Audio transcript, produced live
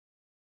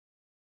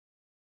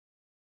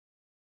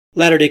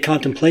Latter-day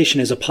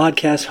Contemplation is a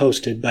podcast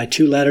hosted by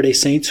two Latter-day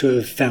Saints who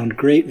have found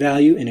great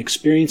value in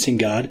experiencing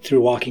God through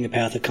walking a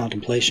path of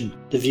contemplation.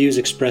 The views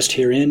expressed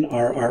herein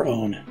are our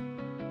own.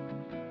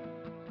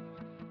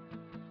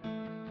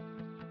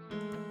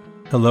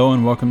 Hello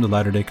and welcome to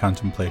Latter-day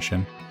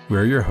Contemplation.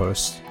 We're your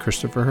hosts,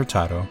 Christopher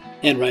Hurtado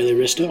And Riley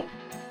Risto.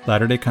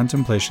 Latter-day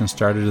Contemplation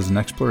started as an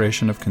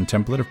exploration of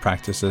contemplative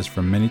practices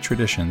from many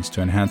traditions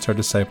to enhance our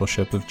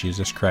discipleship of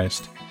Jesus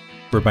Christ.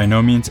 We're by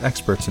no means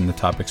experts in the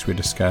topics we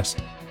discuss,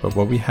 but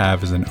what we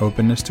have is an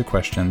openness to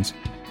questions,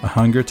 a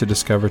hunger to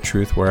discover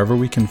truth wherever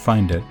we can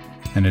find it,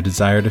 and a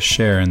desire to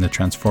share in the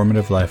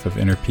transformative life of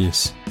inner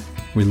peace.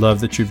 We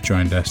love that you've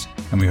joined us,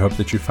 and we hope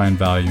that you find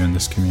value in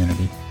this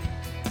community.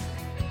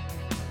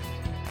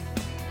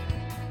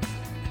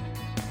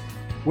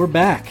 We're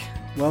back.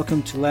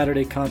 Welcome to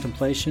Latter-day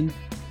Contemplation.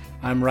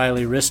 I'm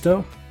Riley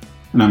Risto.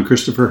 And I'm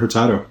Christopher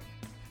Hurtado.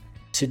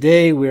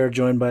 Today we are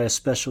joined by a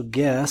special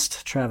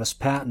guest, Travis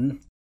Patton.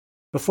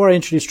 Before I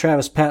introduce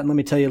Travis Patton, let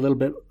me tell you a little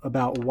bit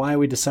about why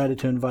we decided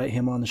to invite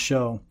him on the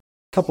show.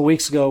 A couple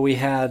weeks ago, we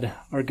had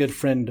our good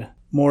friend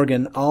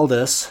Morgan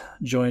Aldous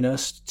join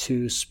us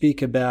to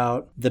speak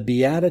about the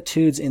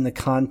Beatitudes in the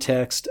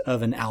context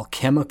of an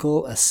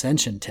alchemical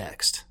ascension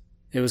text.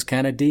 It was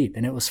kind of deep,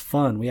 and it was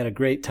fun. We had a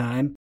great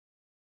time.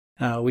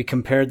 We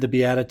compared the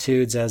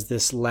Beatitudes as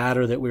this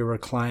ladder that we were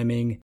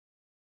climbing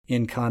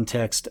in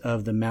context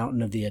of the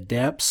Mountain of the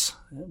Adepts,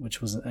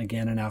 which was,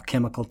 again, an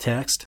alchemical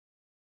text.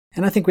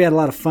 And I think we had a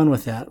lot of fun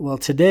with that. Well,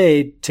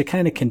 today, to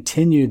kind of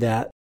continue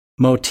that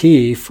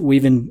motif,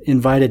 we've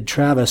invited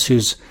Travis,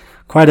 who's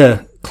quite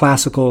a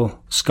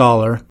classical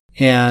scholar,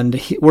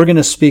 and we're going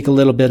to speak a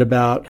little bit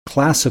about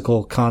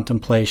classical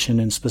contemplation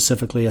and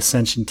specifically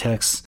ascension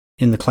texts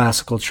in the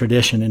classical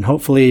tradition. And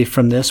hopefully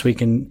from this we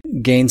can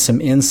gain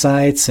some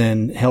insights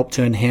and help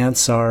to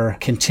enhance our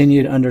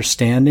continued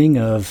understanding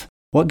of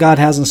what God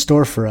has in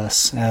store for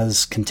us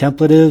as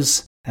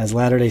contemplatives, as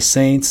Latter-day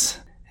Saints,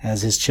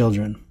 as His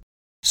children.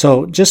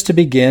 So just to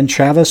begin,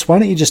 Travis, why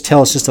don't you just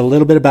tell us just a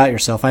little bit about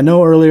yourself? I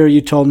know earlier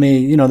you told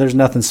me, there's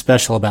nothing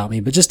special about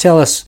me, but just tell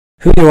us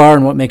who you are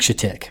and what makes you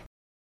tick.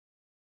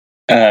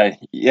 I'll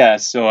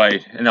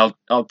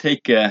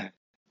take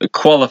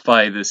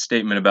qualify this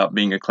statement about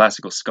being a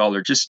classical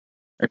scholar. Just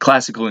a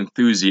classical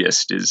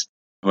enthusiast is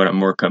what I'm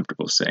more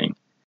comfortable saying.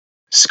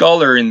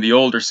 Scholar in the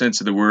older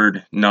sense of the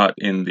word, not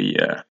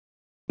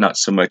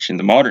so much in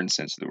the modern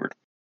sense of the word.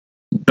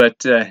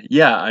 But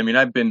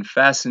I've been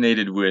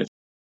fascinated with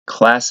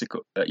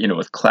classical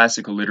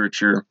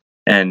literature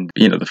and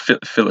the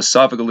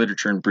philosophical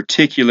literature in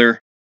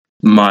particular.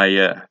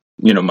 My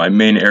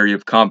main area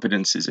of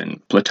competence is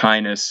in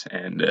Plotinus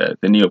and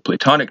the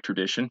Neoplatonic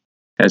tradition,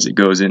 as it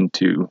goes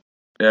into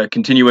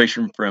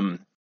continuation from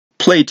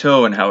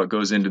Plato and how it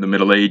goes into the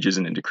Middle Ages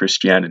and into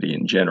Christianity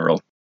in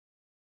general.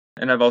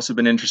 And I've also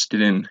been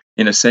interested in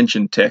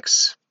ascension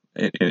texts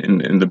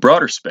in the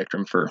broader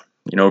spectrum for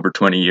over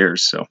 20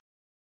 years. So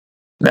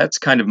that's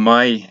kind of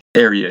my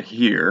area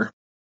here.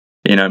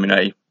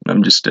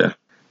 I'm just a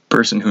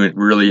person who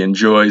really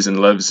enjoys and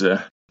loves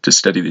to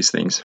study these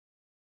things.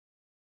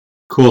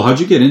 Cool. How'd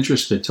you get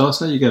interested? Tell us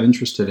how you got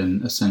interested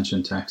in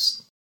ascension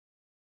texts.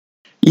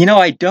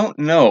 I don't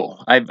know.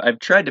 I've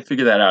tried to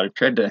figure that out. I've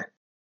tried to.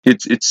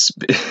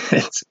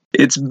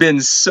 It's been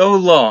so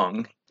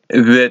long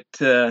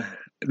that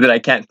I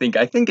can't think.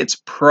 I think it's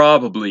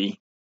probably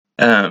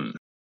through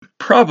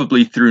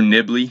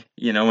Nibley.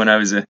 When I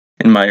was in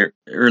my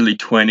early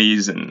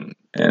 20s and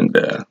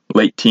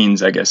late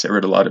teens, I guess I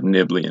read a lot of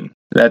Nibley, and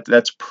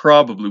that's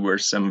probably where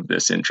some of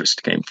this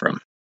interest came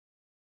from.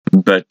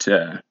 But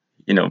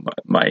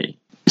my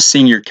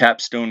senior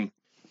capstone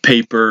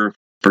paper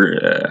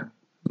for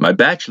my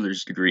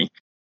bachelor's degree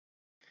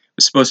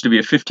was supposed to be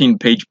a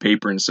 15-page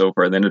paper, and so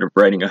far I ended up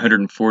writing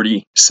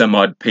 140 some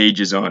odd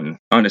pages on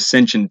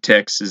ascension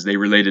texts as they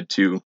related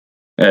to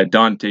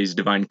Dante's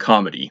Divine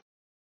Comedy,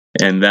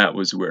 and that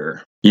was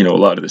where a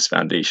lot of this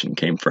foundation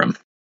came from.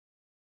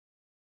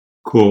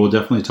 Cool. We'll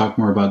definitely talk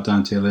more about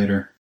Dante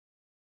later.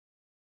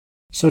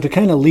 So to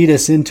kind of lead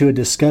us into a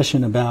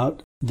discussion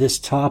about this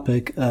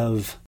topic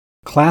of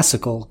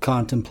classical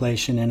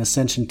contemplation and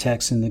ascension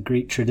texts in the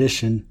Greek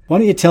tradition, why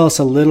don't you tell us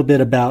a little bit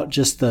about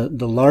just the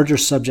larger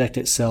subject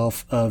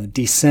itself of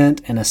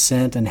descent and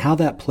ascent and how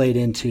that played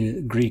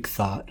into Greek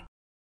thought?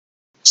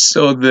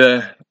 So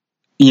the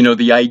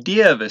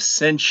idea of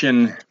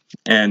ascension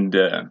and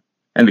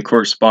the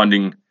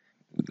corresponding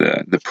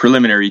the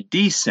preliminary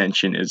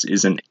descension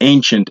is an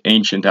ancient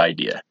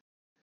idea.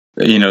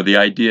 The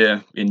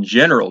idea in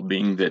general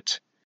being that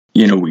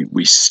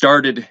we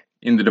started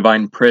in the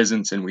divine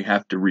presence and we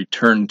have to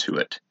return to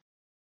it.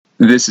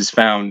 This is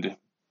found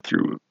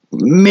through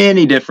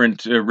many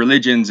different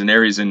religions and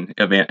areas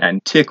of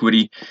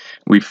antiquity.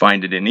 We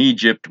find it in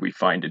Egypt. We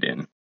find it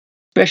in,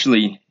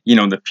 especially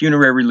the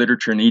funerary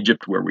literature in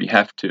Egypt, where we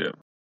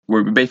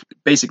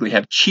basically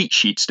have cheat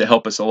sheets to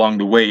help us along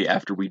the way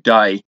after we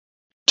die,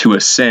 to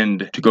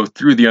ascend, to go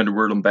through the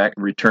underworld and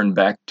return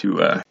back to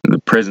the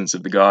presence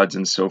of the gods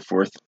and so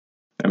forth.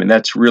 I mean,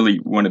 that's really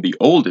one of the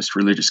oldest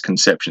religious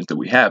conceptions that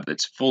we have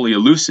that's fully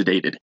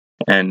elucidated.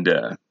 And,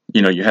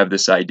 you have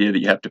this idea that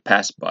you have to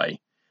pass by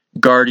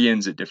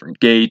guardians at different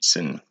gates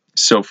and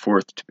so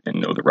forth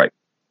and know the right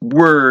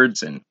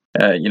words. And,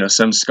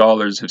 some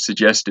scholars have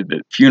suggested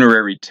that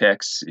funerary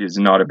text is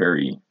not a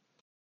very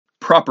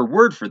proper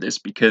word for this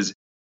because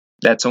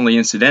that's only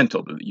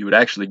incidental. You would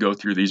actually go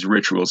through these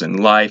rituals in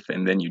life,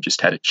 and then you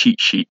just had a cheat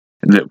sheet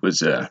that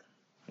was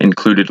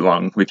included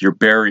along with your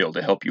burial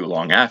to help you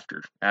along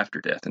after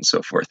death and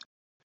so forth.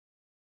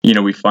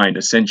 We find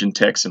ascension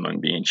texts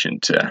among the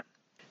ancient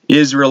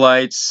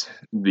Israelites,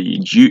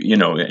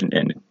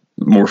 and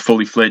more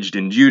fully fledged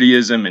in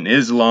Judaism and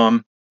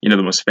Islam. The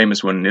most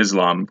famous one in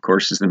Islam, of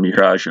course, is the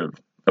Miraj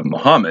of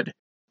Muhammad.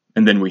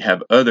 And then we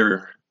have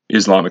other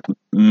Islamic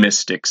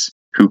mystics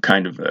who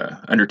kind of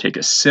undertake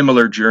a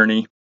similar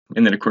journey.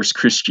 And then, of course,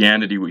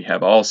 Christianity, we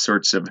have all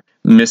sorts of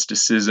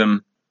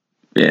mysticism.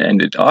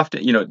 And it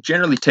often,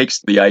 generally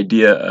takes the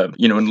idea of,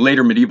 in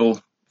later medieval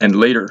and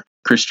later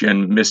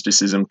Christian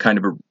mysticism, kind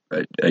of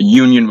a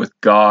union with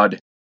God,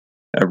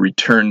 a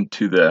return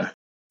to the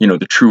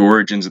true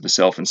origins of the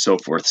self and so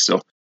forth.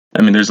 So,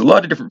 I mean, there's a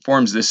lot of different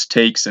forms this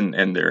takes, and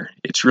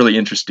it's really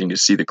interesting to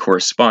see the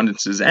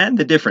correspondences and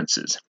the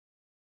differences.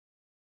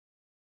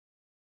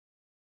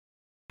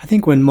 I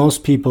think when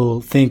most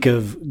people think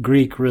of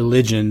Greek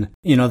religion,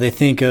 they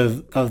think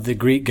of the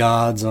Greek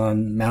gods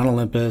on Mount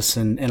Olympus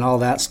and all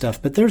that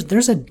stuff. But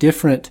there's a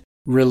different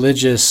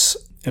religious,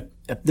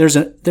 there's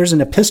an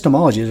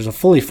epistemology, there's a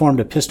fully formed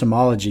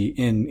epistemology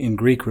in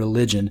Greek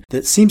religion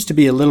that seems to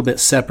be a little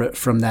bit separate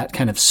from that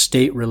kind of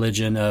state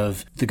religion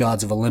of the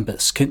gods of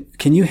Olympus.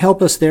 Can you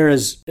help us there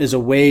as a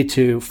way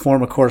to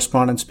form a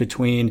correspondence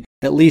between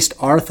at least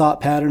our thought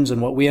patterns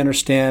and what we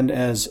understand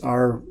as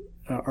our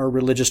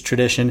religious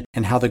tradition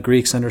and how the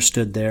Greeks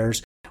understood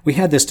theirs? We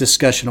had this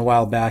discussion a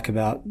while back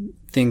about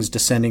things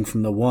descending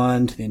from the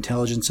one to the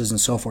intelligences and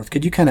so forth.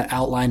 Could you kind of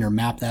outline or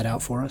map that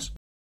out for us?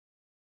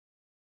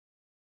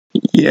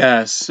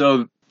 Yeah,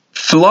 so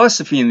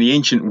philosophy in the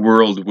ancient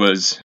world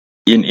was,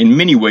 in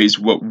many ways,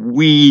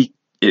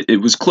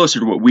 it was closer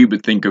to what we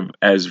would think of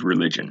as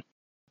religion.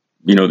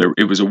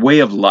 It was a way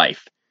of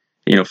life.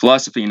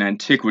 Philosophy in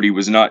antiquity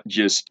was not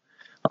just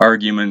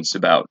arguments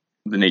about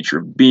the nature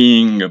of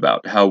being,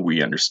 about how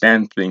we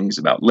understand things,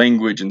 about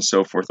language and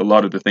so forth, a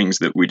lot of the things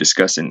that we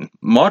discuss in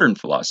modern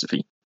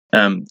philosophy.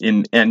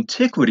 In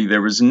antiquity, there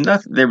was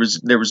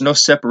no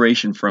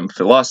separation from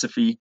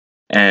philosophy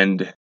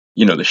and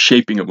the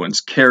shaping of one's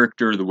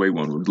character, the way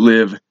one would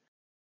live.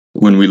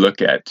 When we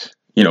look at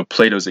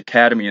Plato's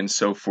Academy and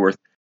so forth,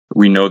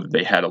 we know that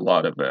they had a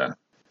lot of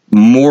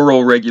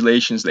moral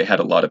regulations, they had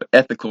a lot of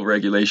ethical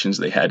regulations,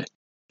 they had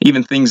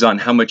even things on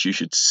how much you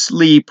should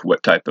sleep,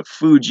 what type of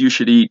foods you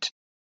should eat.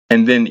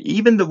 And then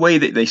even the way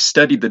that they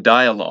studied the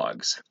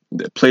dialogues,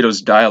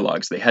 Plato's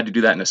dialogues, they had to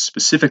do that in a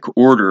specific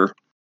order,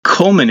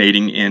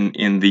 culminating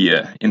in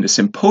the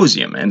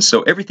symposium. And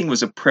so everything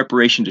was a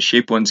preparation to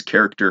shape one's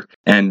character.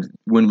 And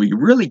when we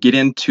really get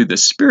into the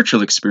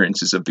spiritual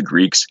experiences of the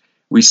Greeks,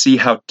 we see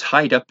how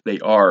tied up they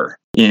are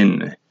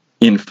in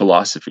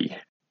philosophy,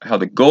 how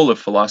the goal of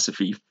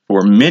philosophy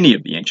for many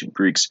of the ancient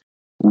Greeks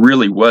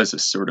really was a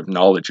sort of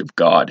knowledge of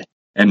God.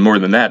 And more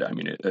than that, I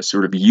mean, a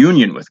sort of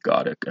union with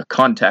God, a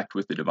contact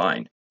with the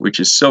divine, which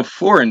is so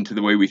foreign to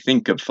the way we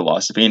think of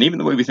philosophy and even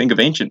the way we think of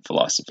ancient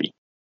philosophy,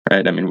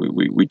 right? I mean,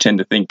 we tend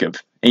to think of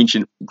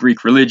ancient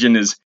Greek religion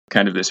as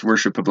kind of this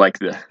worship of like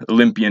the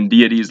Olympian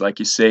deities, like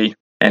you say,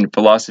 and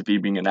philosophy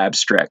being an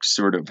abstract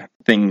sort of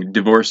thing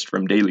divorced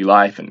from daily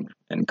life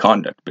and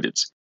conduct, but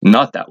it's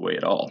not that way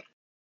at all.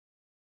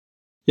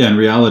 Yeah, in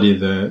reality,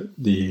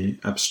 the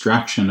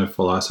abstraction of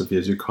philosophy,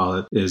 as you call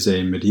it, is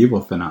a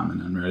medieval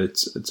phenomenon, right?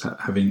 It's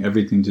having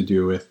everything to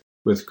do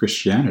with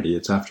Christianity.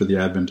 It's after the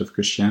advent of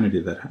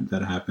Christianity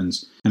that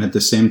happens. And at the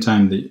same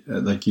time,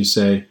 like you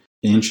say,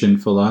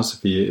 ancient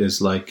philosophy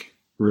is like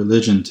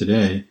religion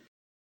today.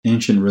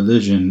 Ancient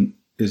religion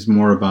is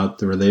more about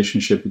the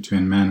relationship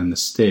between man and the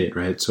state,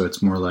 right? So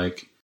it's more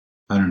like,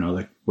 I don't know,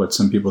 like what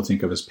some people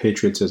think of as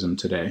patriotism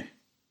today.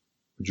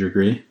 Would you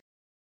agree?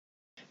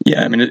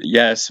 Yeah, I mean,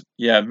 yes,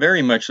 yeah,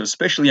 very much so,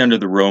 especially under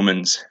the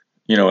Romans.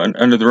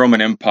 Under the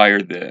Roman Empire,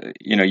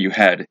 you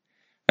had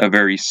a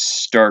very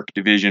stark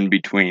division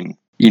between,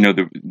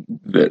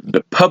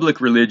 the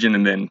public religion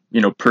and then,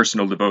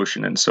 personal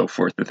devotion and so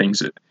forth, the things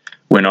that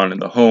went on in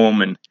the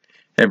home and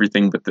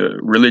everything. But the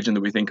religion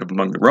that we think of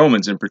among the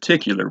Romans in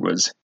particular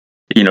was,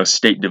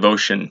 state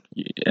devotion.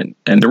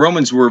 And the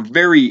Romans were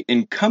very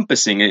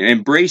encompassing and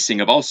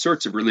embracing of all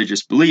sorts of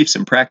religious beliefs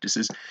and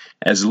practices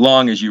as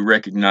long as you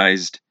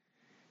recognized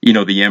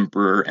the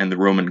emperor and the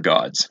Roman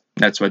gods.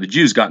 That's why the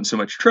Jews got in so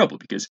much trouble,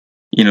 because,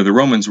 the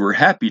Romans were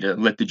happy to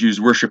let the Jews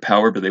worship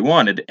however they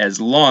wanted, as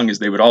long as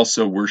they would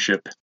also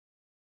worship,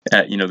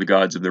 the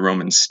gods of the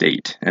Roman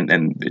state. And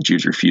the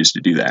Jews refused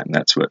to do that. And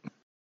that's what, of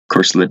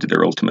course, led to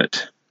their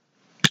ultimate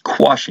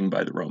quashing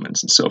by the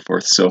Romans and so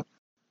forth. So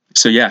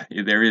yeah,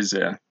 there is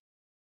a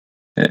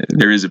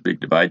big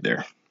divide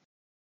there.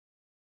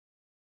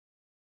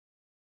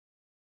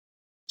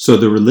 So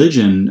the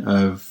religion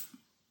of,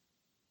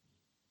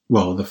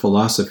 well, the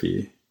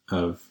philosophy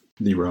of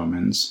the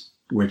Romans,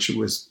 which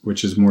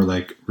is more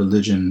like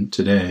religion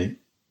today,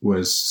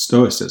 was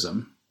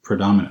Stoicism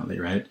predominantly,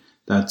 right?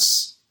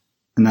 That's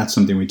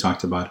something we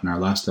talked about in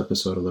our last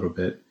episode a little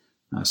bit.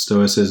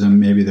 Stoicism,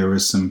 maybe there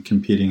was some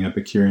competing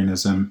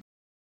Epicureanism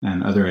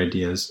and other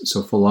ideas.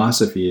 So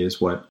philosophy is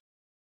what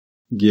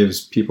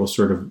gives people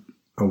sort of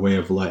a way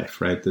of life,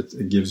 right? That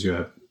it gives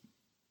you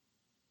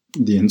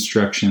the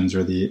instructions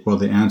or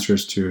the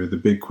answers to the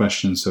big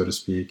questions, so to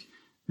speak,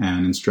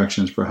 and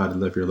instructions for how to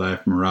live your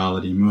life,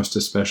 morality. Most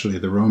especially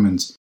the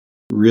Romans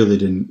really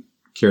didn't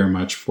care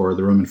much for,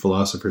 the Roman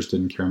philosophers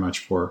didn't care much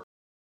for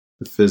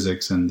the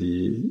physics and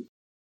the,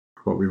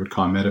 what we would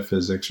call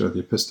metaphysics or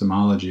the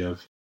epistemology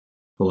of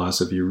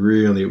philosophy.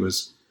 Really, it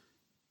was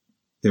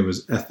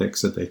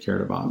ethics that they cared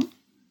about.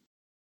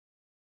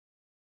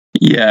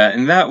 Yeah,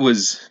 and that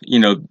was,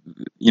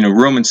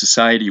 Roman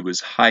society was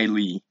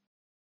highly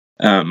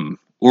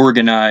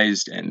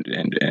organized and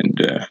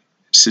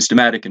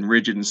systematic and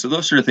rigid, and so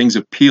those sort of things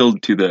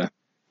appealed to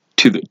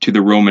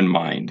the Roman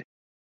mind,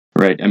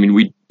 right? I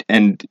mean,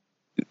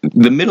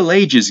 the Middle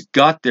Ages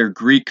got their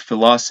Greek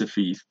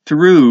philosophy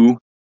through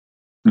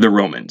the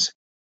Romans,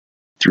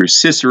 through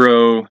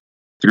Cicero,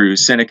 through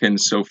Seneca, and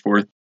so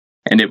forth,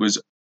 and it was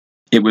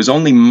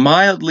only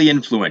mildly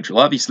influential.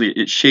 Obviously,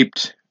 it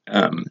shaped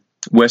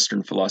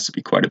Western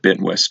philosophy quite a bit,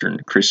 in Western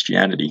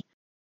Christianity,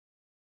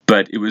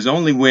 but it was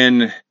only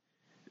when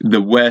the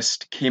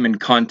West came in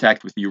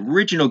contact with the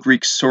original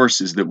Greek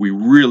sources that we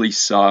really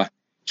saw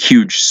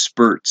huge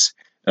spurts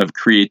of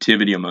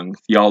creativity among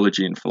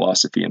theology and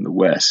philosophy in the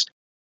West.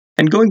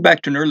 And going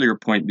back to an earlier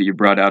point that you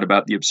brought out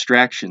about the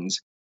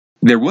abstractions,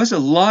 there was a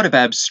lot of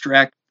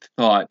abstract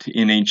thought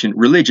in ancient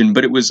religion,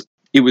 but it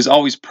was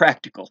always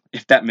practical,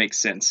 if that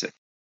makes sense.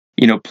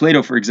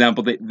 Plato, for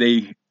example,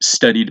 they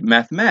studied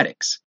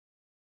mathematics.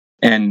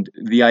 And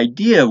the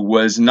idea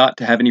was not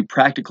to have any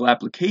practical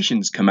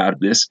applications come out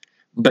of this,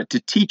 but to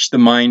teach the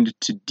mind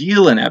to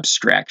deal in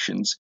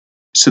abstractions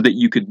so that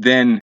you could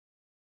then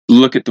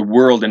look at the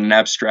world in an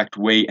abstract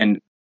way and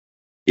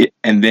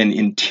then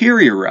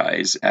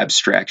interiorize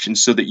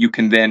abstractions so that you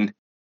can then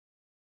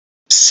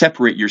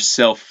separate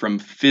yourself from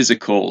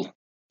physical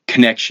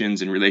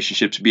connections and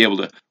relationships, be able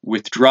to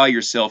withdraw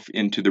yourself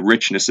into the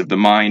richness of the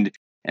mind,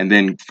 and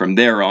then from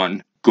there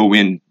on go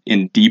in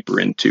deeper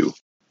into,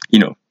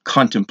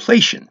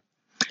 contemplation.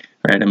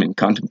 Right? I mean,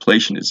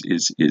 contemplation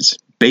is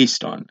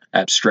based on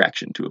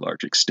abstraction to a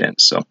large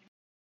extent. So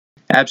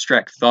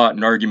abstract thought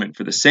and argument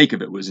for the sake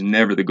of it was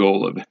never the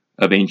goal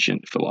of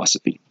ancient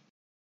philosophy.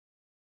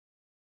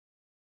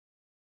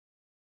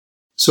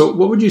 So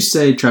what would you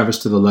say, Travis,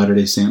 to the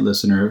Latter-day Saint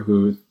listener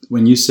who,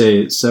 when you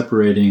say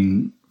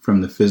separating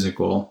from the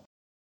physical,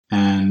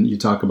 and you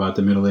talk about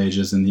the Middle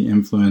Ages and the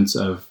influence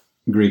of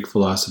Greek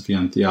philosophy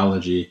on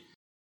theology,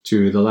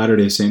 to the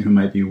Latter-day Saint who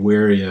might be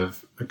wary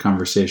of a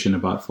conversation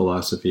about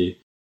philosophy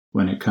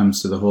when it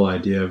comes to the whole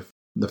idea of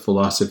the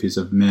philosophies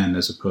of men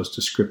as opposed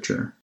to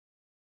Scripture?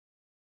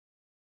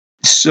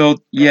 So,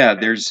 yeah,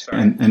 there's...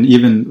 And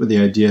even with the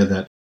idea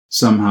that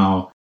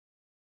somehow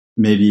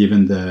maybe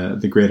even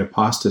the great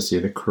apostasy,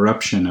 the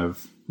corruption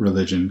of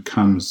religion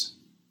comes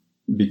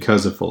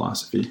because of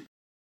philosophy.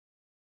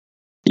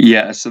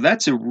 Yeah, so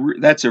that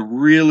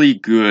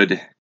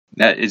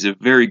is a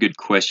very good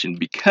question,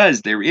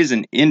 because there is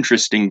an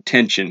interesting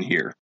tension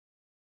here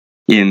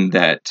in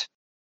that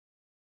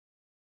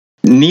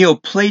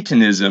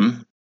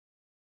Neoplatonism,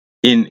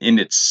 in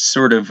its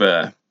sort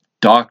of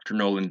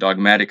doctrinal and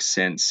dogmatic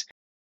sense,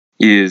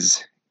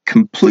 is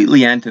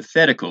completely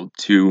antithetical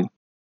to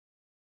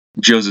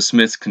Joseph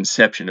Smith's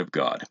conception of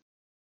God.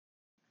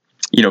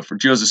 For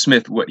Joseph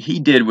Smith, what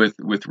he did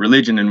with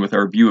religion and with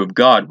our view of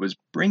God was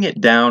bring it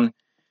down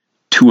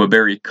to a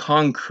very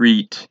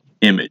concrete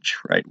image,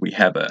 right? We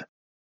have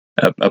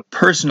a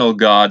personal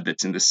God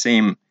that's in the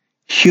same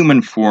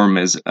human form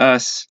as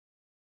us,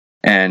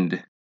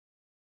 and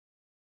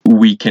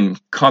we can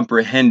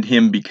comprehend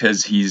him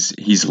because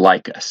he's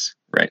like us,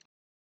 right?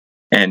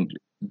 And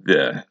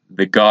the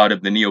God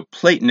of the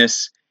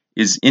Neoplatonists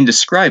is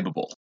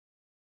indescribable.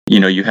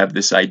 You have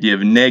this idea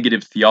of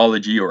negative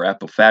theology or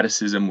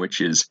apophaticism, which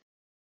is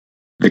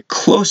the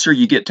closer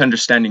you get to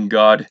understanding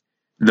God,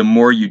 the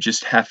more you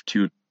just have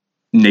to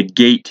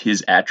negate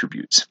his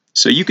attributes.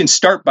 So you can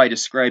start by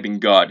describing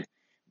God,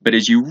 but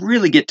as you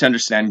really get to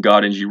understand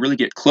God and you really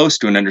get close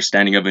to an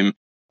understanding of him,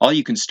 all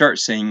you can start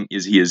saying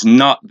is he is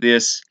not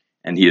this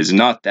and he is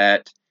not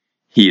that.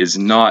 He is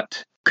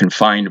not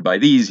confined by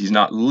these. He's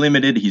not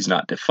limited. He's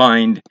not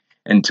defined,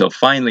 until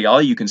finally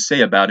all you can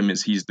say about him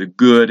is he's the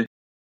good,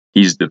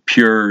 he's the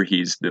pure,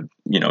 he's the,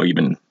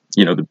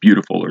 the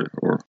beautiful,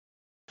 or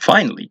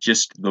finally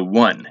just the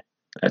one.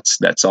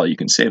 That's all you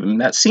can say of him.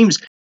 That seems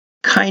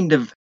kind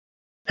of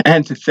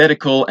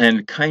antithetical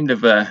and kind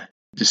of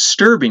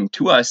disturbing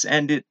to us,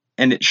 and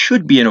it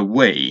should be in a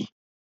way,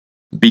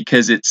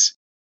 because it's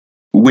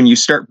when you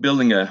start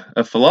building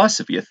a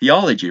philosophy, a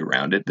theology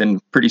around it, then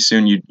pretty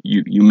soon you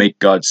make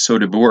God so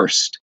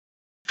divorced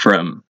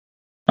from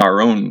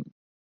our own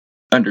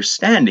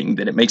understanding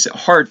that it makes it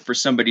hard for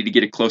somebody to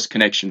get a close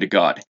connection to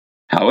God.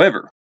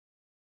 However,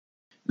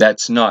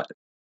 that's not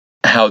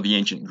how the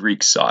ancient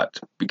Greeks saw it,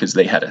 because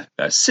they had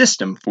a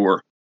system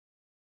for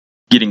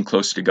getting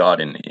close to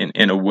God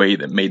in a way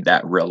that made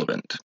that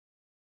relevant.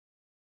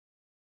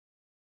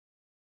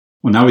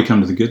 Well, now we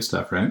come to the good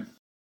stuff, right?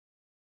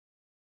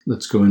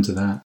 Let's go into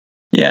that.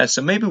 Yeah,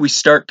 so maybe we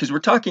start, because we're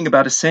talking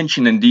about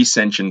ascension and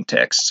descension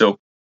texts. So,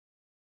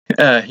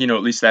 at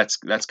least that's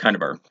kind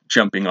of our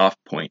jumping off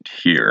point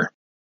here.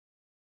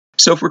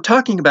 So if we're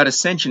talking about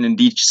ascension and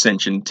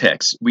descension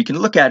texts, we can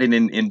look at it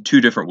in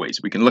two different ways.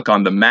 We can look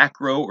on the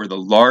macro or the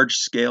large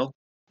scale,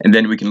 and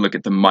then we can look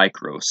at the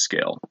micro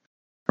scale.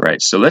 All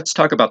right, so let's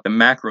talk about the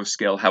macro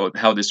scale,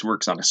 how this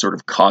works on a sort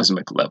of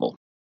cosmic level.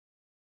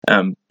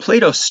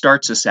 Plato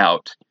starts us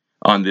out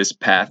on this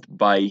path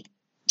by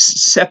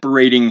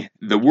separating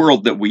the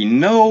world that we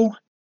know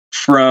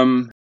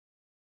from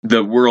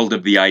the world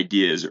of the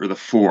ideas or the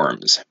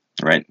forms.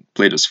 Right?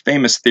 Plato's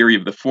famous theory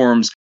of the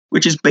forms,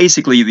 which is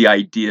basically the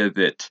idea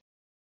that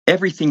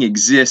everything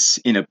exists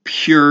in a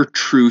pure,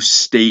 true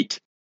state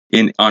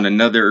on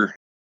another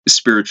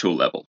spiritual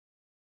level.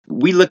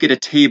 We look at a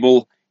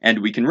table and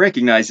we can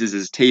recognize this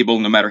as a table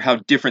no matter how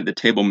different the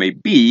table may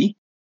be,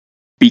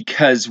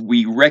 because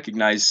we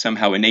recognize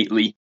somehow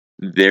innately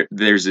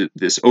there's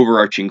this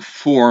overarching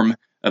form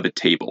of a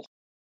table.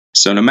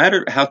 So no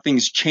matter how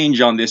things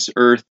change on this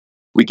earth,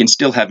 we can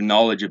still have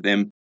knowledge of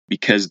them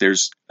because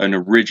there's an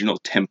original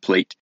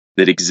template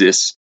that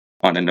exists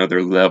on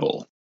another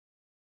level.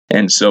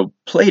 And so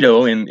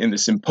Plato in the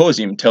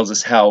Symposium tells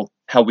us how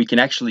we can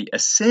actually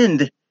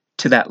ascend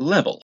to that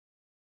level.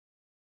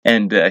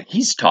 And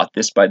he's taught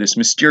this by this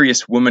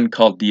mysterious woman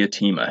called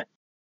Diotima.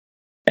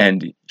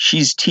 And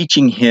she's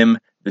teaching him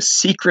the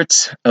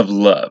secrets of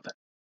love.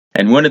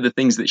 And one of the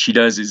things that she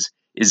does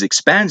is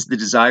expands the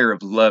desire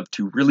of love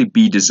to really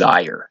be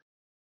desire.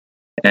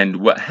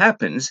 And what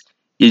happens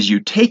is you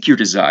take your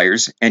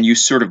desires and you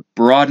sort of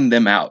broaden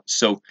them out.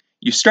 So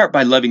you start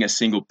by loving a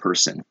single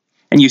person,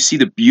 and you see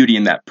the beauty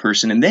in that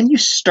person, and then you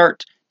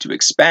start to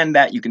expand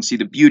that. You can see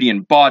the beauty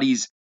in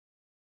bodies,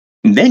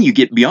 and then you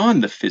get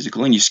beyond the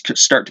physical, and you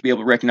start to be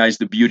able to recognize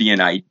the beauty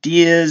in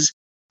ideas,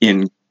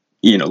 in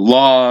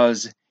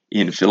laws,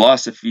 in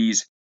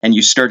philosophies, and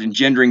you start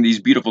engendering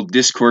these beautiful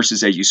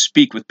discourses as you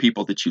speak with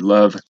people that you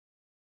love.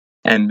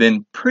 And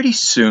then pretty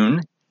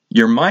soon,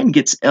 your mind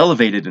gets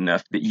elevated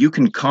enough that you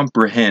can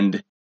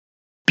comprehend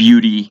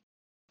beauty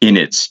in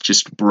its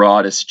just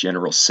broadest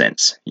general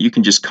sense. You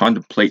can just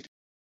contemplate,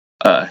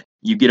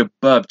 you get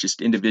above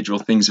just individual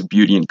things of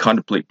beauty and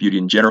contemplate beauty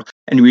in general.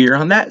 And when you're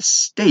on that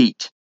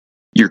state,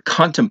 you're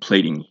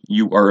contemplating,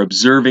 you are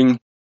observing,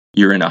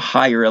 you're in a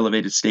higher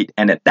elevated state.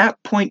 And at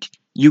that point,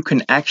 you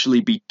can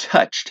actually be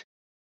touched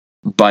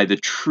by the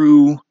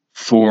true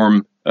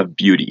form of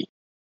beauty.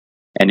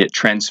 And it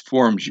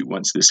transforms you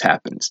once this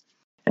happens.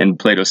 And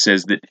Plato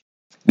says that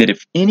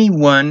if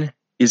anyone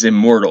is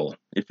immortal,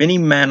 if any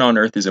man on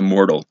earth is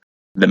immortal,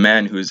 the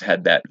man who has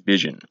had that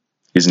vision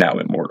is now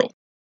immortal.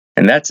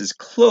 And that's as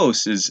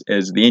close as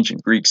the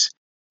ancient Greeks,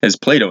 as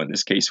Plato in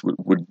this case,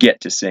 would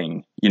get to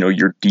saying,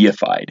 you're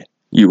deified.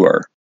 You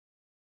are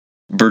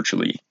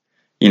virtually,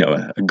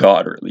 a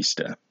god, or at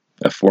least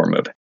a form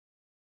of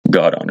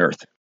God on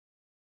earth.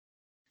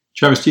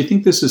 Travis, do you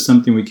think this is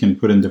something we can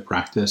put into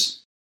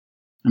practice?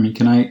 I mean,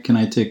 can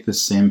I take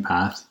this same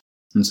path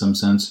in some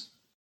sense?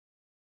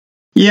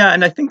 Yeah,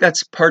 and I think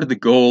that's part of the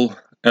goal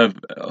of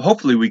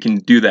hopefully we can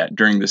do that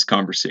during this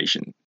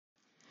conversation.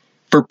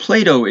 For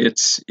Plato,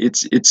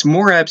 it's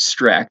more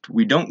abstract.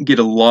 We don't get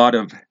a lot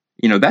of,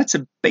 that's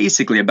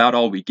basically about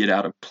all we get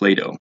out of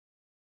Plato.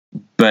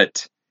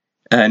 But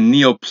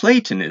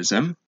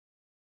Neoplatonism,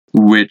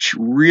 which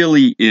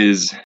really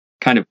is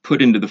kind of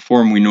put into the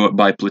form we know it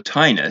by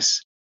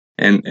Plotinus,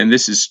 and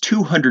this is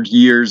 200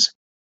 years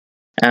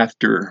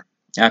after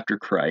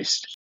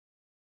Christ.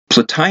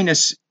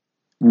 Plotinus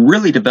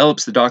really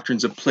develops the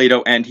doctrines of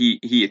Plato, and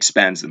he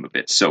expands them a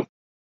bit. So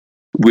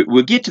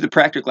we'll get to the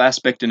practical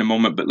aspect in a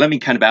moment, but let me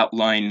kind of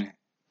outline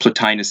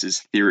Plotinus's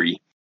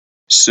theory.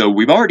 So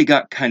we've already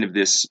got kind of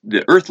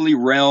the earthly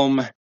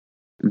realm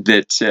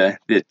that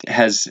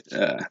has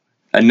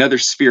another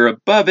sphere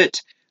above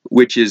it,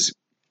 which is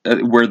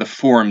where the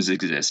forms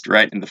exist,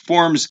 right? And the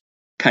forms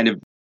kind of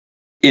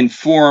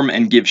inform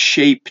and give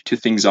shape to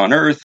things on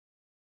earth,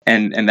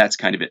 and that's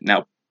kind of it.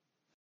 Now,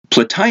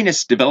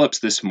 Plotinus develops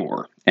this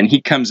more, and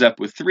he comes up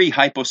with 3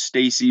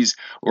 hypostases,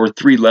 or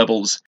 3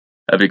 levels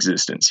of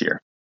existence here.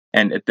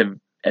 And at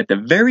the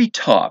very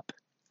top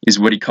is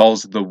what he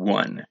calls the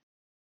one,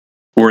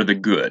 or the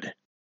good.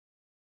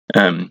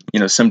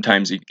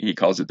 Sometimes he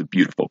calls it the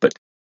beautiful, but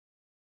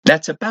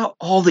that's about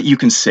all that you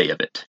can say of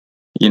it.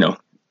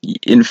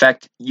 In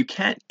fact, you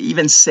can't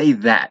even say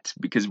that,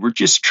 because we're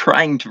just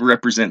trying to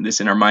represent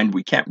this in our mind.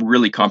 We can't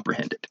really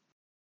comprehend it.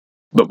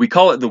 But we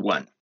call it the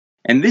one.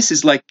 And this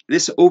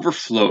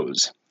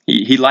overflows.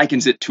 He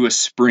likens it to a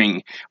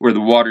spring where the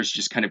water's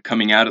just kind of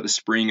coming out of the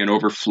spring and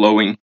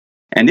overflowing.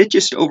 And it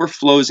just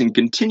overflows and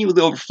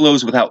continually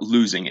overflows without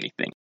losing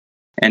anything.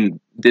 And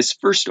this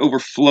first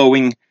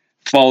overflowing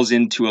falls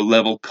into a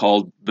level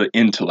called the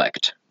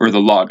intellect, or the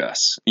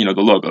logos,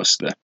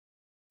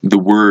 the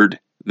word,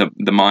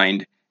 the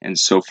mind, and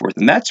so forth.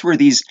 And that's where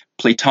these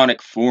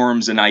Platonic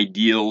forms and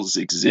ideals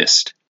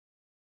exist.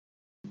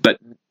 But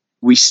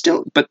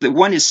the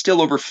one is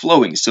still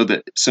overflowing, so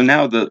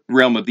now the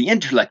realm of the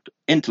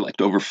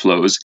intellect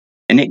overflows,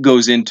 and it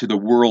goes into the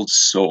world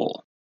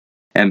soul.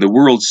 And the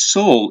world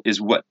soul is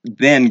what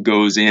then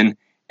goes in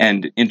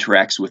and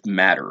interacts with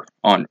matter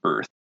on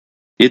earth.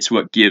 It's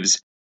what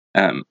gives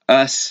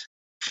us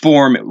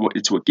form.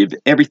 It's what gives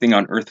everything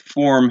on earth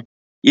form.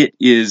 It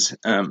is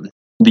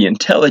the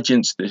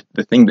intelligence,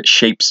 the thing that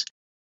shapes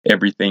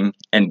everything.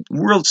 And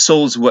world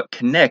soul is what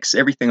connects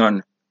everything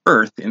on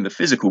earth in the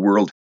physical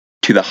world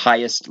to the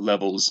highest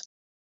levels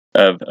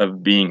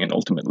of being and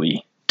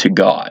ultimately to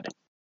God.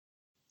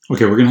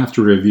 Okay, we're going to have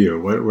to review.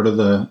 What are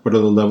the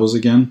levels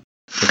again?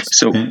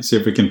 See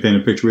if we can paint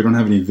a picture. We don't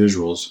have any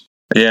visuals.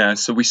 Yeah,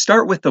 so we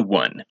start with the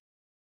one.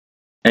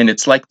 And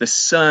it's like the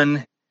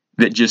sun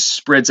that just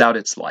spreads out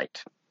its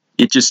light.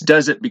 It just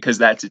does it because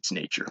that's its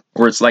nature.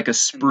 Or it's like a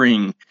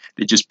spring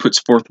that just puts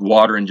forth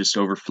water and just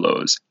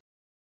overflows.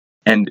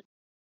 And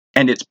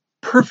it's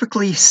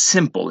perfectly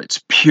simple.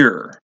 It's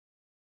pure.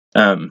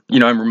 I'm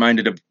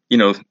reminded of,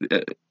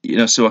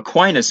 so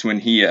Aquinas, when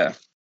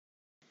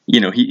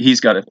he's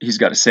got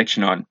a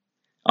section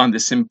on the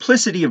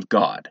simplicity of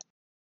God,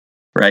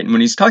 right? And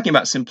when he's talking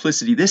about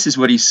simplicity, this is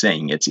what he's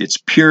saying. It's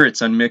pure,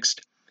 it's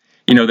unmixed.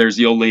 There's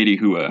the old lady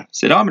who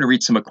said, I'm going to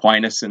read some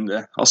Aquinas, and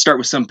I'll start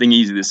with something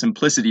easy, the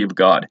simplicity of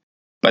God.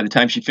 By the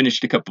time she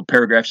finished a couple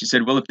paragraphs, she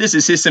said, well, if this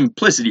is his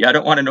simplicity, I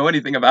don't want to know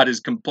anything about his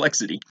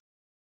complexity.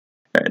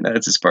 All right,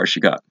 that's as far as she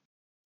got.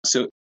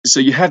 So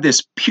you have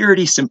this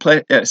purity,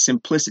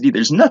 simplicity.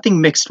 There's nothing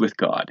mixed with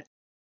God.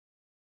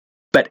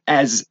 But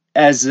as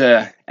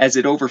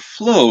it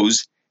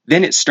overflows,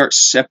 then it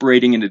starts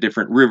separating into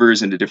different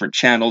rivers, into different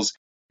channels,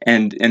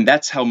 and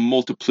that's how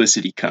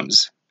multiplicity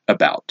comes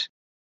about.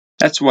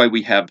 That's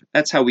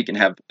how we can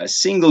have a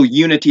single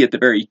unity at the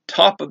very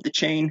top of the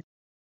chain,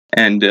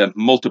 and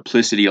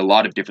multiplicity, a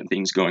lot of different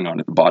things going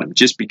on at the bottom,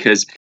 just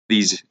because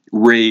these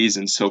rays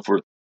and so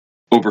forth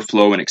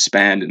overflow and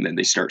expand, and then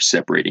they start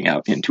separating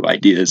out into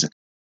ideas.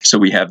 So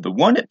we have the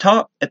one at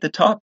the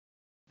top,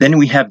 then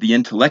we have the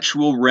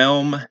intellectual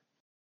realm,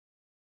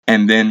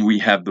 and then we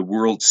have the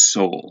world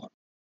soul.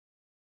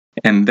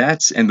 And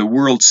the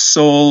world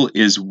soul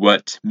is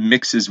what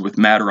mixes with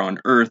matter on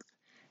earth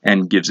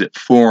and gives it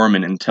form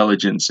and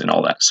intelligence and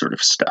all that sort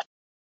of stuff.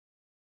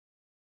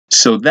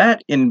 So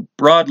that, in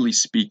broadly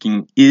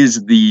speaking,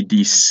 is the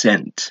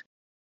descent.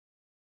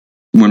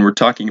 When we're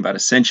talking about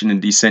ascension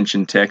and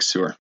descension texts,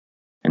 or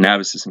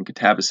anabasis and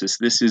catabasis,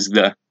 this is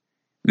the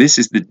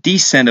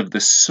descent of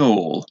the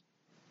soul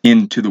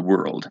into the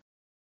world.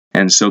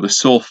 And so the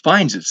soul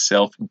finds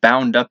itself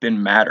bound up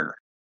in matter.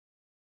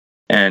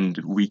 And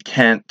we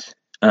can't,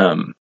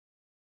 we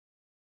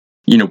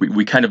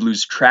kind of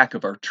lose track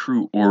of our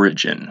true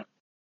origin.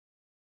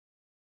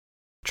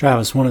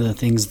 Travis, one of the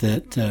things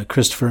that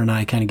Christopher and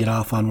I kind of get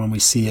off on when we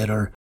see it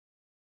or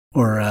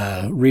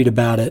read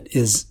about it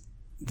is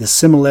the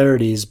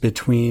similarities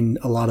between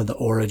a lot of the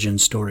origin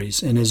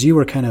stories. And as you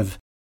were kind of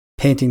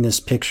painting this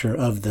picture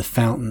of the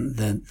fountain,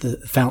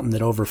 the fountain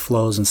that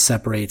overflows and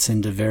separates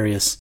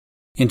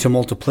into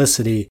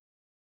multiplicity,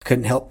 I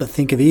couldn't help but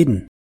think of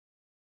Eden.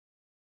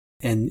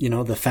 And,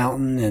 the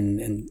fountain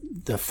and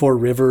the four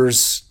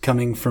rivers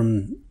coming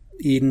from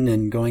Eden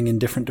and going in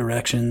different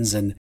directions.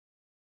 And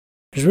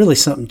there's really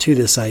something to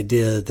this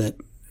idea that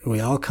we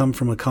all come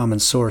from a common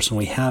source, and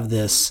we have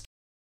this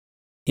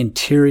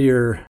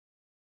interior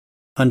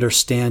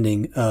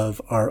understanding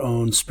of our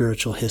own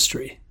spiritual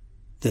history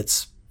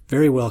that's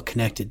very well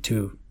connected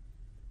to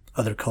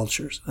other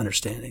cultures'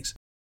 understandings.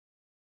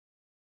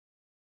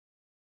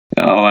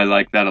 Oh, I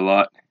like that a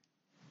lot.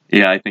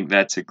 Yeah, I think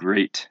that's a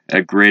great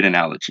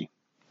analogy.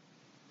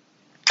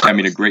 I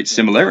mean, a great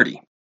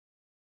similarity.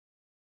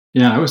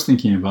 Yeah, I was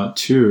thinking about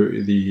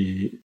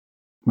too,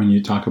 when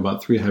you talk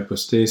about three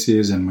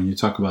hypostases and when you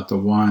talk about the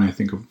one, I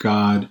think of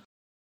God.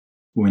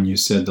 When you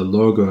said the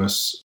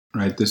logos,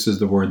 right? This is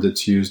the word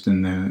that's used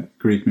in the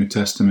Greek New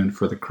Testament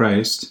for the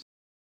Christ.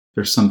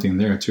 There's something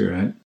there too,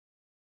 right?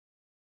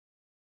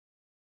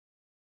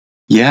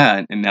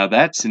 Yeah, and now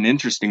that's an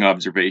interesting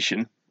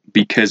observation,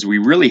 because we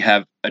really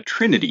have a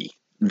trinity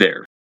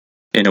there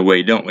in a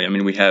way, don't we? I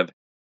mean, we have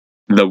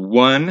the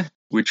one,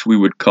 which we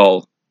would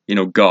call,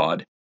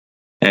 God.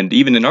 And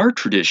even in our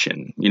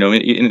tradition,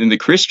 in the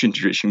Christian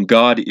tradition,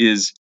 God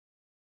is,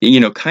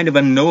 kind of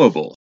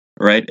unknowable,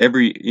 right?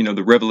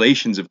 The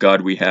revelations of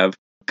God we have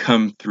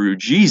come through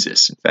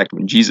Jesus. In fact,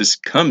 when Jesus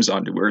comes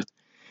onto earth,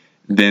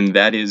 then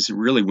that is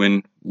really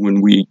when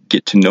we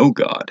get to know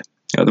God.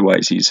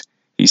 Otherwise, he's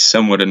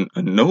somewhat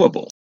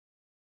unknowable.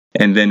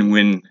 And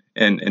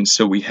then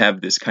so we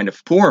have this kind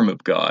of form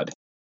of God.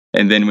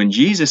 And then when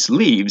Jesus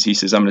leaves, he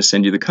says, I'm going to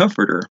send you the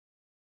Comforter.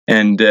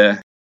 And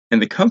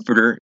the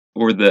Comforter,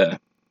 or the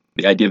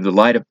idea of the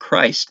light of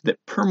Christ that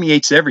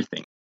permeates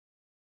everything.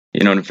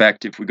 And in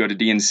fact, if we go to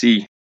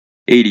D&C,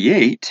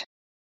 88,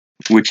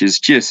 which is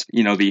just,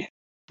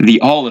 the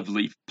olive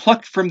leaf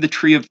plucked from the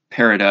tree of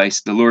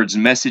paradise, the Lord's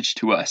message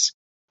to us,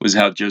 was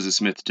how Joseph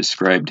Smith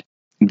described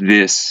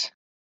this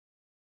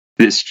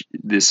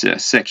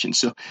section.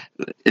 So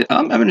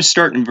I'm going to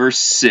start in verse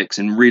 6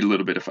 and read a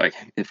little bit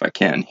if I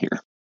can here.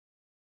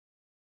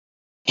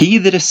 He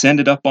that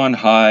ascended up on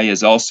high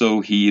is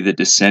also he that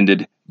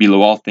descended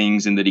below all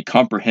things, and that he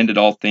comprehended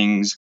all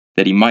things,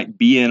 that he might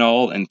be in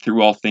all and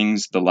through all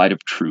things the light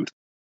of truth,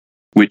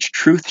 which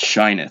truth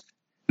shineth.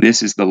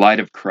 This is the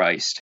light of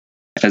Christ,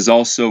 as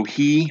also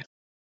he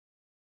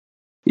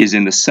is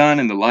in the sun,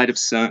 and the light of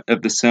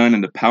the sun,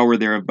 and the power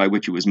thereof by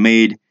which it was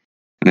made,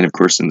 and then of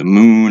course in the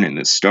moon, and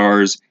the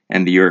stars,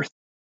 and the earth.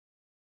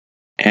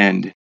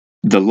 And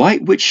the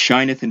light which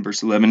shineth, in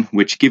verse 11,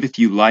 which giveth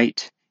you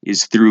light,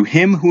 is through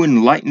him who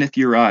enlighteneth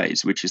your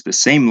eyes, which is the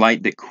same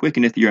light that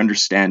quickeneth your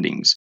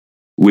understandings,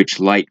 which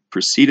light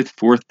proceedeth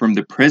forth from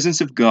the presence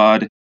of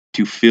God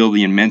to fill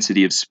the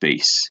immensity of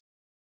space.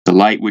 The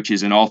light which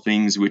is in all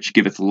things, which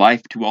giveth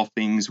life to all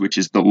things, which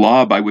is the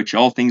law by which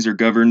all things are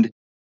governed,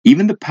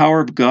 even the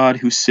power of God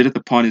who sitteth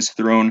upon his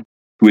throne,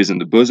 who is in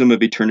the bosom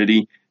of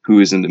eternity, who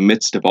is in the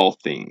midst of all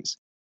things.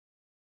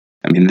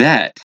 I mean,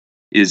 that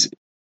is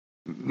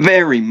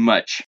very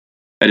much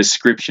a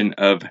description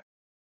of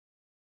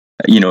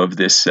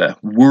this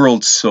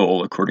world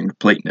soul, according to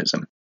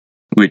Platonism,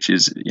 which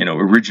is,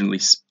 originally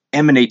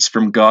emanates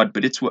from God,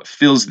 but it's what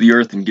fills the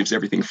earth and gives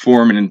everything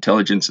form and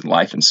intelligence and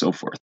life and so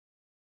forth.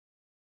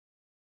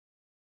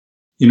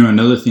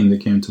 Another thing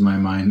that came to my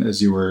mind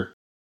as you were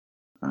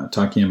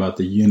talking about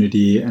the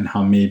unity and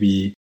how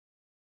maybe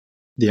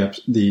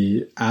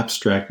the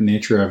abstract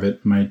nature of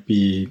it might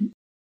be,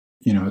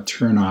 a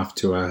turnoff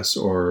to us,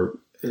 or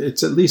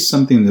it's at least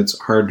something that's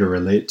hard to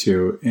relate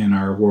to in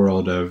our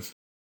world of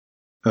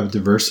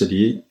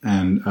diversity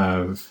and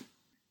of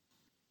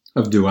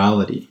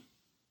duality,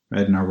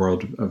 right? In our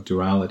world of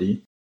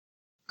duality,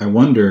 I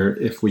wonder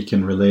if we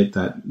can relate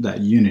that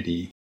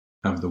unity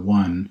of the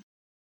one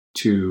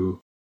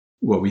to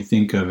what we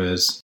think of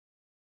as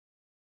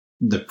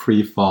the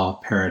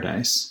pre-fall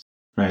paradise,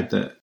 right?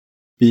 That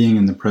being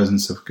in the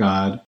presence of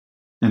God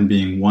and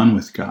being one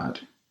with God.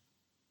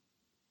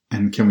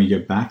 And can we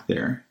get back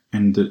there?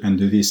 And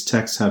do these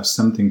texts have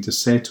something to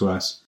say to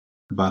us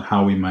about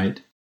how we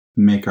might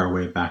make our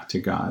way back to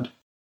God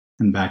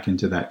and back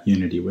into that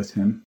unity with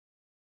him?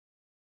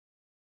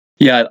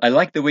 Yeah, I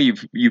like the way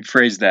you've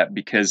phrased that,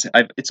 because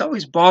it's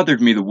always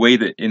bothered me the way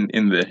that in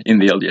the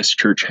LDS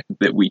Church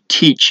that we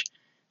teach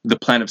the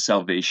plan of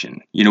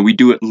salvation. We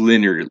do it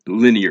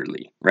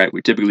linearly, right?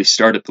 We typically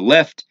start at the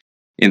left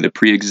in the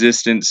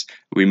pre-existence,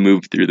 we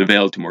move through the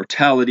veil to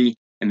mortality,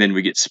 and then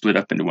we get split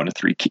up into one of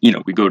three.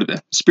 We go to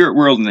the spirit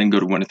world and then go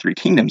to one of three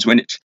kingdoms.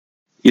 When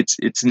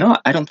it's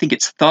not, I don't think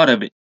it's thought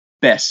of it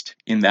best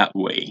in that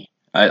way.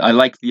 I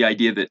like the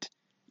idea that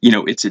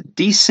it's a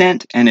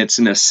descent and it's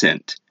an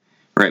ascent.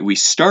 Right, we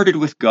started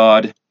with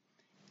God,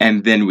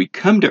 and then we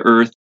come to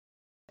earth,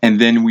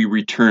 and then we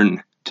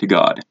return to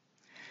God.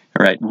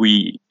 All right,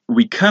 we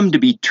come to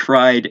be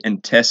tried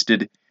and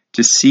tested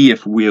to see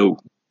if we'll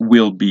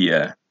be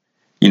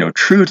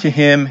true to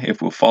Him,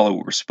 if we'll follow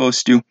what we're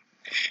supposed to.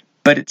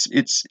 But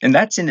it's and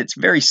that's in its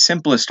very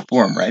simplest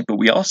form, right? But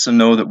we also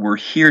know that we're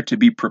here to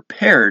be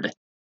prepared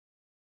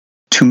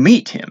to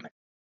meet Him.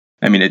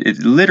 I mean, it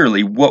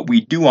literally what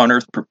we do on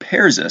earth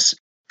prepares us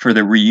for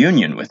the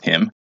reunion with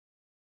Him.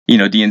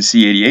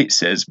 D&C 88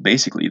 says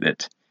basically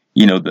that,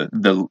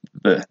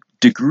 the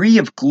degree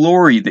of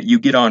glory that you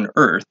get on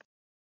earth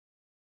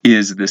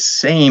is the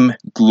same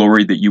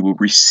glory that you will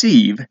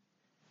receive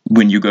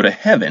when you go to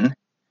heaven,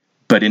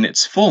 but in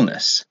its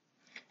fullness.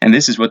 And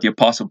this is what the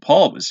Apostle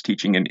Paul was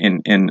teaching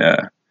in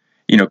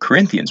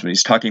Corinthians when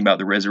he's talking about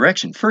the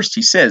resurrection. First,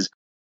 he says,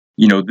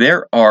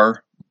 there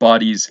are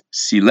bodies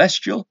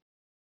celestial,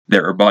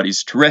 there are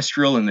bodies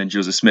terrestrial, and then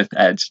Joseph Smith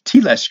adds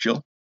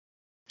telestial.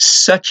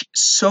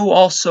 So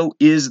also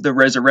is the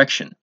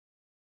resurrection,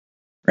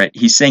 right?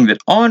 He's saying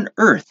that on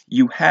earth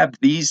you have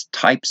these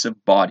types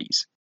of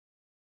bodies.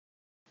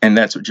 And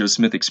that's what Joseph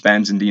Smith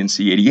expands in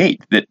D&C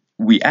 88, that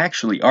we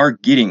actually are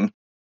getting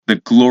the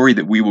glory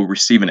that we will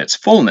receive in its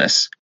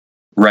fullness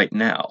right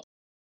now.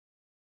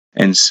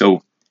 And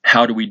so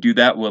how do we do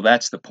that? Well,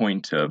 that's the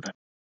point of,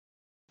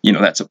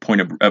 that's a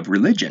point of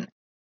religion.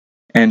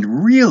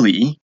 And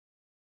really,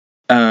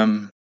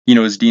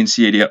 as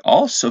D&C 88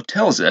 also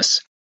tells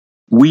us,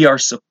 we are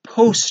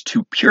supposed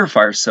to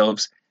purify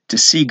ourselves to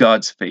see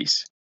God's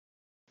face,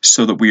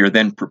 so that we are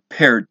then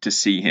prepared to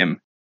see Him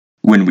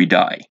when we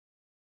die.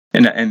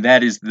 And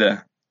that is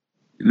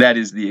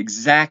the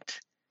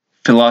exact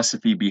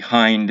philosophy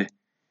behind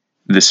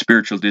the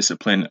spiritual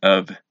discipline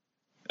of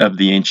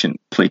the ancient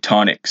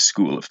Platonic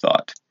school of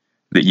thought,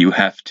 that you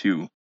have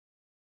to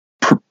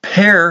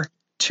prepare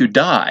to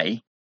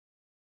die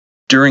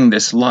during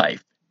this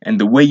life. And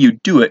the way you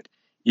do it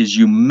is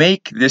you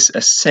make this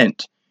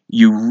ascent.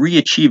 You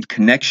re-achieve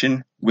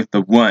connection with the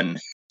one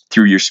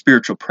through your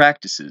spiritual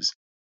practices,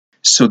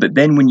 so that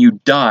then when you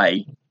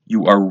die,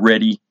 you are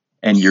ready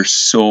and your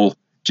soul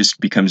just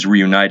becomes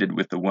reunited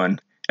with the one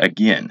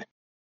again,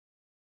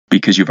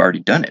 because you've already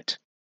done it.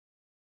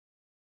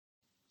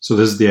 So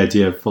this is the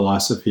idea of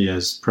philosophy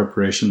as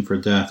preparation for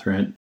death,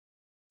 right?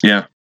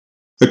 Yeah.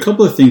 A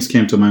couple of things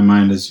came to my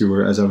mind as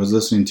I was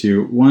listening to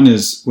you. One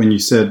is when you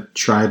said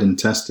tried and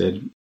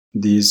tested,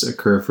 these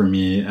occur for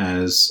me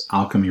as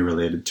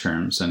alchemy-related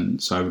terms.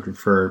 And so I would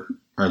refer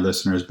our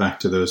listeners back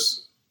to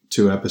those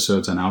 2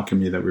 episodes on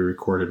alchemy that we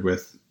recorded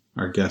with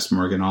our guest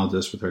Morgan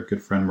Aldis, with our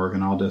good friend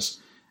Morgan Aldis.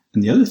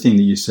 And the other thing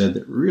that you said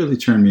that really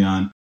turned me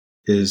on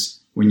is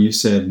when you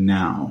said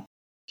now,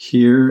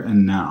 here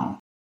and now.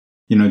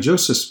 You know,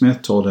 Joseph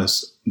Smith told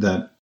us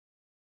that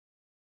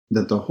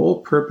the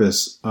whole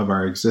purpose of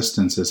our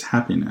existence is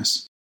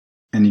happiness.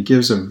 And he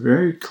gives a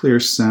very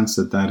clear sense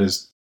that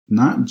is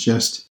not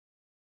just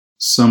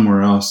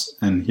somewhere else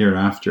and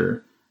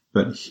hereafter,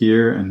 but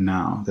here and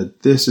now,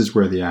 that this is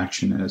where the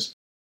action is.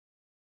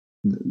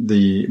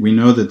 We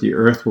know that the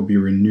earth will be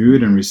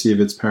renewed and receive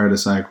its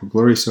paradisiacal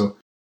glory. So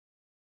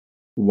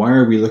why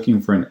are we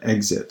looking for an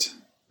exit,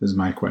 is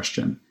my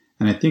question.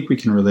 And I think we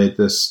can relate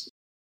this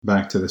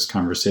back to this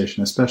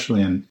conversation,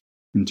 especially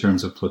in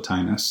terms of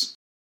Plotinus,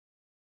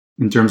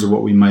 in terms of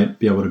what we might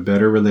be able to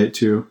better relate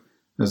to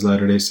as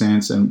Latter-day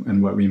Saints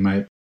and what we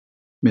might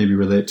maybe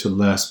relate to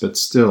less, but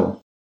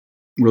still,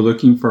 we're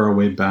looking for our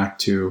way back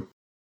to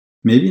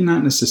maybe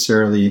not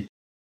necessarily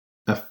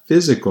a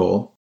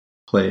physical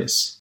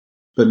place,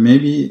 but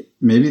maybe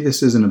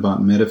this isn't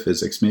about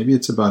metaphysics. Maybe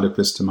it's about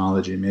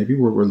epistemology. Maybe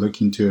what we're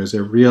looking to is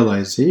a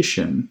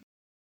realization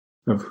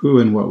of who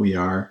and what we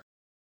are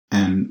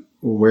and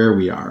where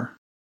we are.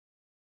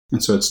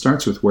 And so it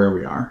starts with where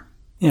we are.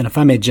 And if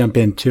I may jump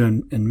in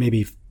too and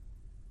maybe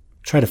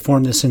try to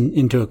form this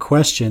into a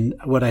question,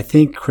 what I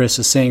think Chris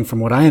is saying, from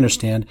what I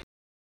understand,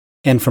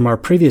 and from our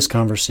previous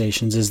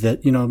conversations, is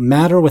that,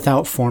 matter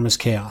without form is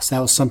chaos. That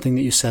was something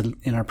that you said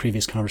in our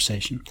previous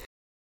conversation.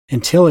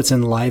 Until it's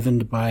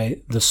enlivened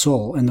by the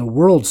soul. And the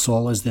world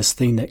soul is this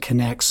thing that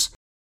connects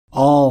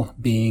all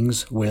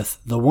beings with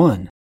the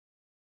one.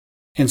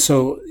 And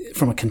so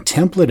from a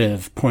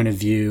contemplative point of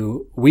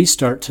view, we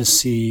start to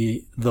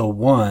see the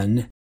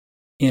one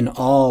in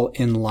all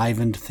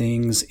enlivened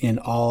things, in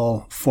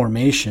all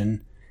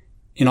formation,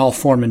 in all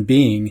form and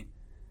being,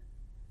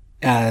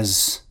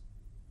 as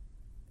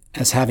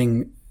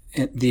having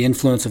the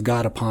influence of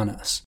God upon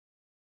us.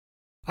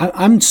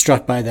 I'm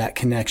struck by that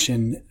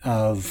connection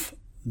of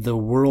the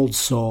world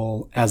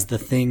soul as the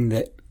thing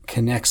that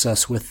connects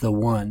us with the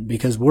one,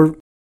 because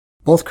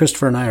both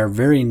Christopher and I are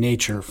very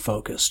nature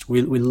focused.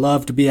 We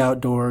love to be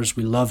outdoors.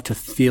 We love to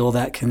feel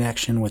that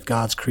connection with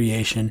God's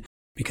creation,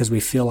 because we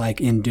feel like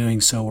in doing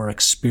so we're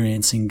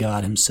experiencing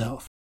God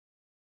himself.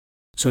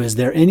 So is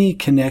there any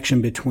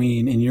connection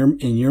between, in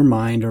your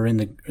mind or in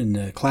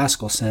the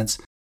classical sense,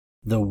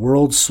 the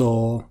world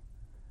soul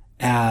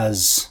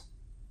as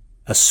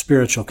a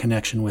spiritual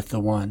connection with the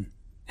one,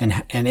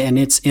 and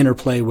its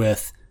interplay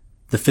with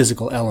the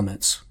physical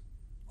elements,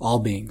 all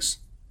beings,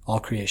 all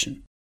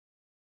creation?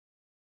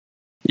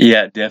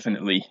 Yeah,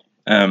 definitely.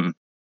 When,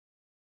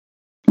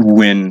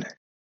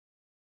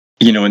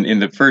 in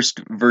the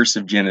first verse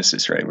of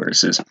Genesis, right, where it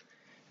says,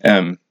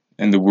 and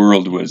the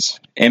world was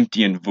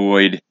empty and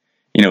void,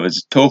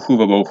 it's tohu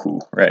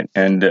vabohu, right?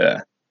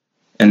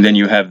 And then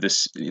you have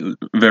this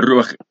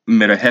veruach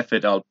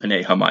merehefet al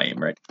pnei hamayim,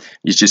 right?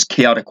 It's just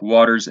chaotic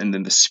waters, and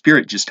then the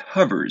Spirit just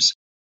hovers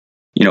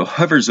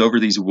over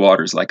these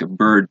waters like a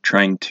bird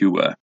trying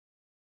to,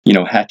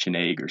 hatch an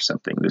egg or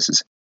something. This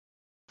is,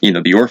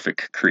 the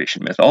Orphic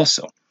creation myth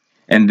also.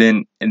 And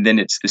then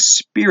it's the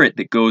Spirit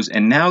that goes,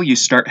 and now you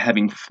start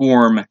having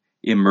form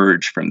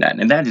emerge from that.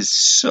 And that is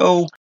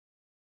so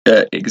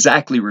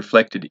exactly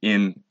reflected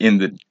in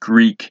the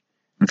Greek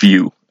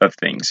view of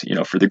things.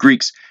 For the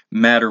Greeks,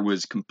 matter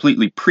was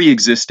completely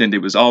pre-existent. It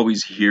was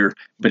always here,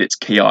 but it's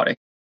chaotic.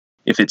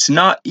 If it's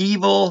not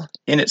evil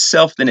in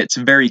itself, then it's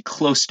very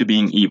close to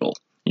being evil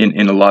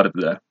in a lot of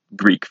the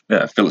Greek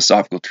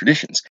philosophical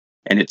traditions.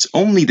 And it's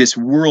only this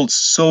world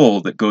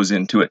soul that goes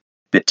into it,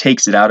 that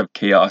takes it out of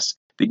chaos,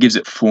 that gives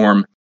it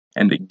form,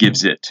 and that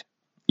gives it,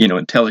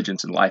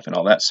 intelligence and life and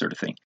all that sort of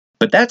thing.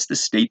 But that's the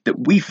state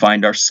that we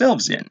find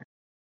ourselves in,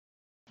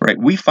 right?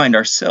 We find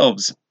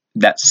ourselves,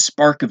 that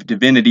spark of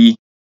divinity,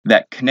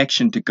 that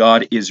connection to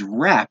God is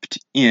wrapped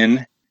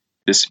in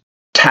this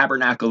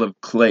tabernacle of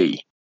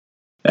clay.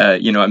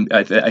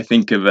 I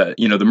think of,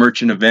 the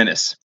Merchant of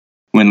Venice,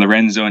 when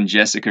Lorenzo and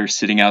Jessica are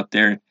sitting out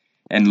there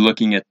and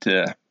looking at,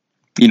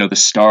 the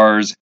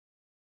stars,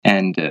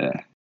 and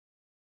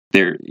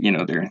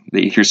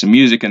they hear some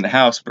music in the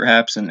house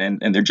perhaps,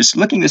 and they're just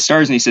looking at the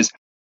stars, and he says,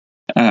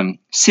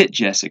 "Sit,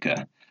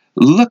 Jessica.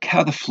 Look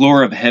how the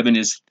floor of heaven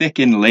is thick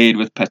inlaid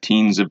with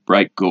patines of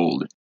bright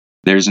gold.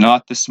 There's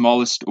not the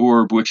smallest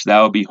orb which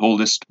thou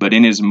beholdest, but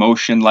in his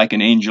motion like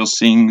an angel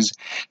sings,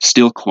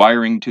 still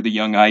choiring to the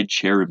young-eyed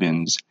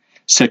cherubims.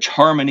 Such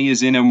harmony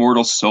is in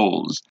immortal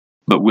souls,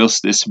 but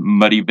whilst this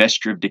muddy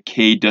vesture of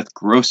decay doth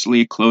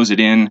grossly close it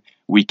in,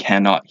 we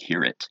cannot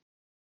hear it."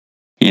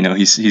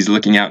 He's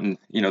looking out, and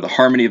the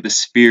harmony of the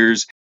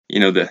spheres,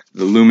 the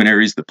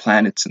luminaries, the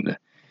planets, and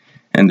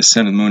and the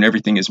sun and the moon,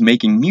 everything is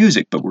making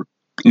music, but we're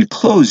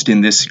enclosed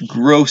in this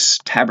gross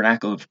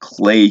tabernacle of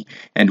clay,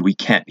 and we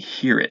can't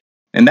hear it.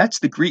 And that's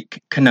the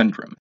Greek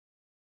conundrum.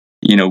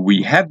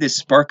 We have this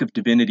spark of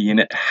divinity in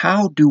it.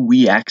 How do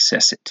we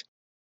access it?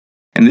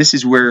 And this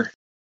is where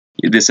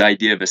this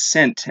idea of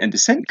ascent and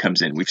descent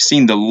comes in. We've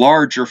seen the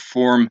larger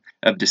form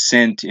of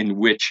descent in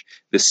which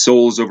the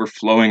soul's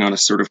overflowing on a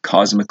sort of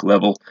cosmic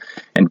level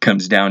and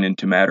comes down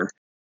into matter.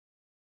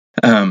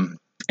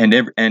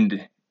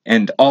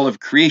 And all of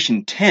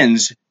creation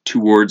tends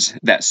towards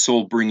that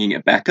soul bringing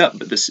it back up.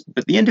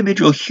 But the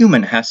individual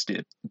human has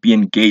to be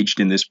engaged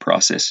in this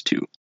process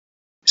too.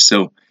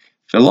 So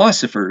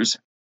philosophers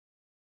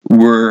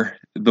were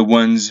the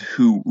ones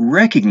who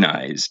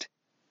recognized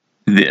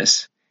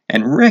this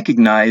and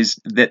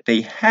recognized that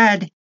they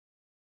had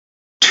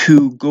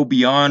to go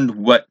beyond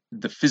what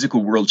the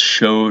physical world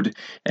showed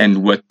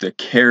and what the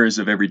cares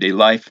of everyday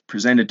life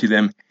presented to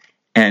them,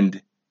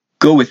 and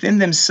go within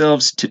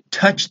themselves to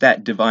touch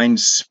that divine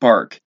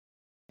spark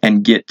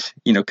and get,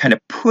 kind of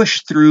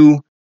push through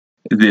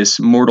this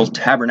mortal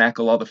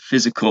tabernacle, all the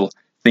physical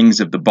things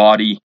of the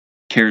body,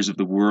 cares of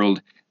the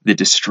world, the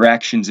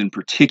distractions in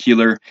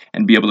particular,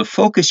 and be able to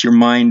focus your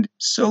mind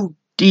so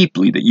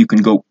deeply that you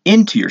can go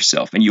into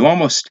yourself and you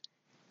almost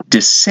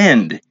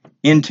descend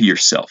into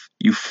yourself.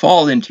 You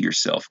fall into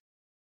yourself.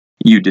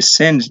 You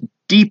descend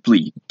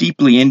deeply,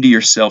 deeply into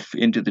yourself,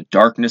 into the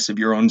darkness of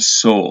your own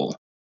soul.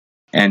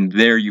 And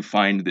there you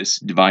find this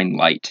divine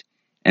light.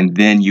 And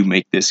then you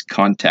make this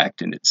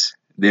contact, and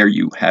there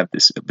you have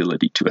this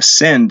ability to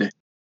ascend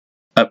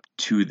up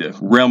to the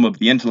realm of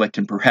the intellect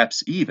and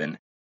perhaps even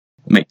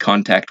make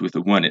contact with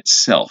the one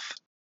itself.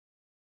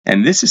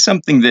 And this is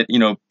something that,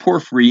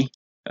 Porphyry,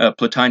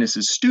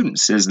 Plotinus's student,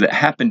 says that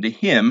happened to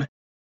him,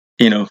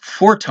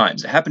 4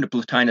 times. It happened to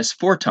Plotinus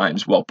 4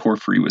 times while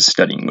Porphyry was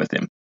studying with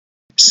him.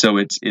 So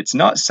it's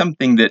not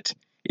something that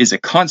is a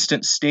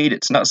constant state.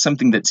 It's not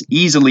something that's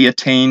easily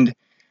attained.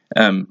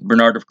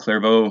 Bernard of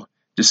Clairvaux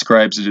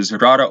describes it as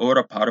rara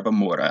ora parva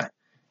mora.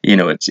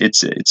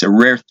 It's a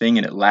rare thing,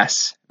 and it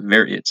lasts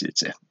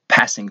it's a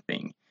passing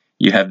thing.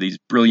 You have these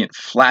brilliant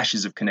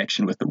flashes of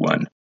connection with the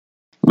one,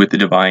 with the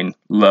divine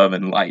love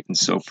and light and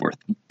so forth.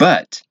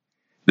 But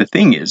the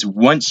thing is,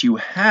 once you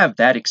have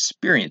that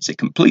experience, it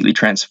completely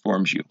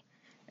transforms you,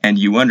 and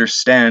you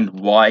understand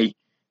why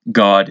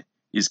God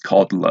is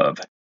called love,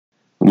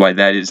 why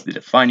that is the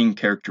defining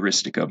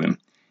characteristic of him,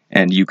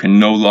 and you can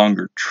no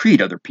longer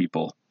treat other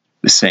people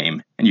the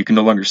same, and you can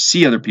no longer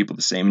see other people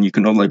the same, and you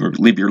can no longer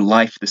live your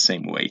life the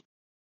same way,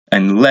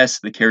 unless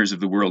the cares of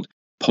the world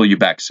pull you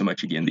back so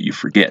much again that you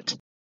forget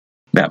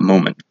that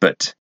moment.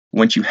 But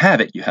once you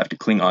have it, you have to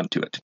cling on to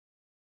it.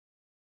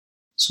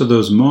 So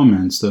those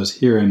moments, those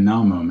here and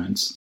now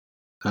moments,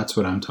 that's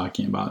what I'm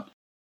talking about.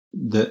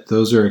 That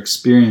those are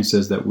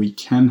experiences that we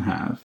can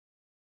have.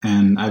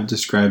 And I've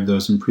described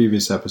those in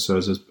previous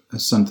episodes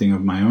as something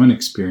of my own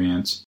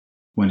experience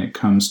when it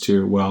comes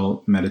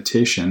to,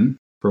 meditation.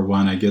 For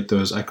one, I get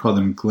those, I call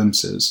them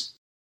glimpses,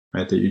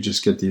 right? That you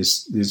just get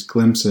these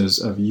glimpses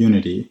of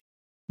unity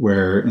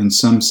where in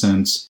some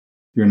sense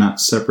you're not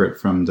separate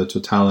from the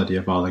totality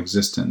of all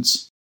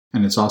existence.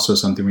 And it's also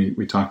something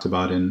we talked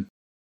about in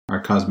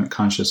our Cosmic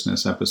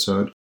Consciousness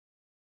episode.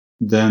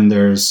 Then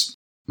there's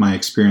my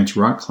experience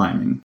rock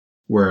climbing,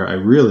 where I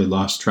really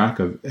lost track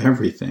of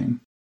everything.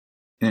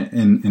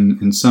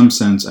 In some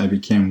sense, I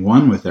became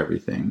one with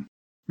everything,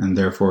 and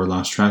therefore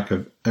lost track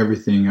of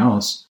everything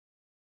else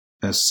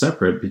as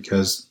separate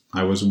because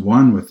I was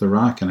one with the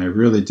rock, and I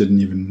really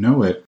didn't even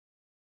know it,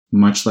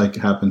 much like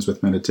it happens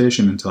with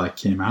meditation until I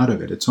came out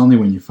of it. It's only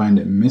when you find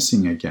it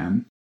missing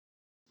again,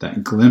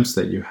 that glimpse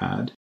that you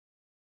had,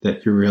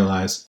 that you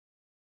realize,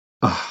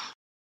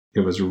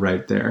 it was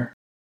right there.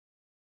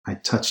 I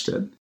touched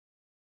it.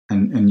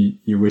 And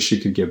you wish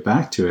you could get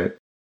back to it.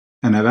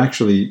 And I've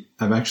actually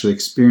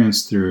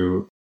experienced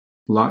through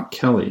Locke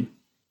Kelly,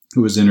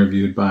 who was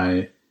interviewed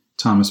by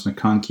Thomas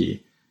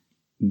McConkie,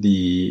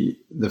 the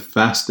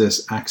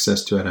fastest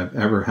access to it I've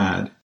ever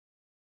had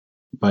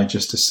by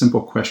just a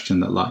simple question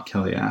that Locke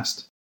Kelly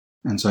asked.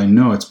 And so I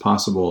know it's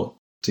possible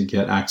to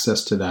get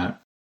access to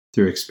that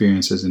through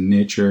experiences in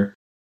nature,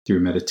 through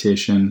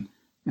meditation,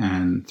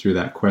 and through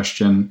that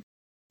question,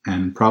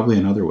 and probably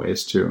in other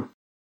ways too.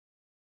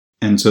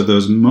 And so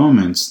those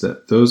moments,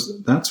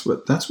 that's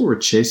what we're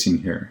chasing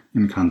here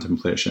in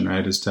contemplation,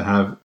 right? Is to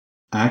have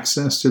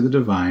access to the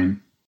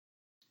divine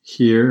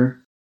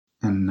here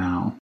and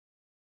now,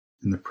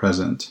 in the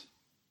present,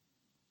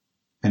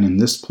 and in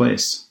this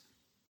place.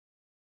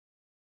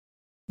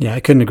 Yeah, I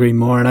couldn't agree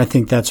more. And I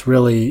think that's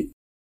really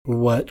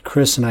what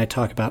Chris and I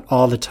talk about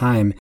all the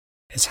time,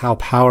 is how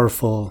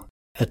powerful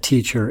a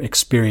teacher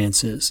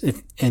experiences.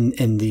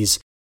 And these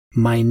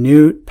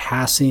minute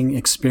passing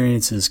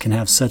experiences can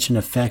have such an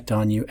effect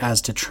on you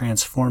as to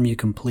transform you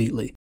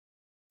completely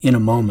in a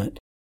moment.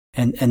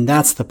 And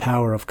that's the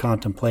power of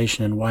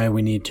contemplation, and why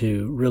we need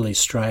to really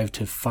strive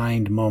to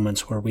find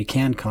moments where we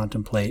can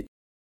contemplate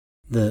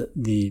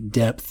the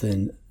depth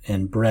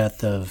and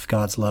breadth of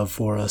God's love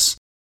for us,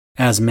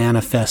 as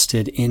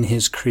manifested in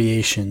his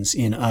creations,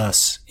 in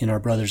us, in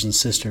our brothers and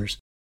sisters.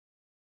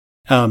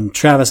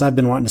 Travis, I've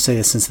been wanting to say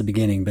this since the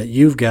beginning, but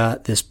you've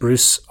got this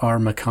Bruce R.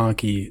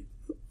 McConkie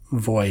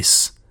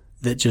voice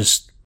that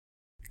just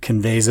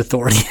conveys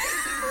authority.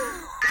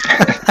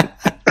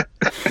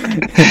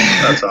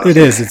 That's awesome. It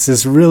is. It's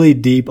this really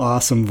deep,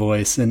 awesome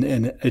voice, and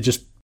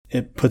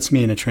it puts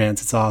me in a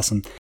trance. It's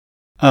awesome.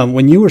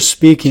 When you were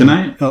speaking,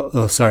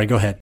 sorry, go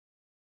ahead.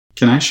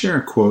 Can I share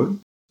a quote?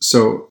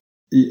 So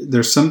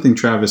there's something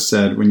Travis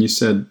said when you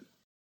said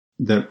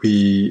that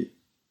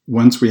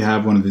once we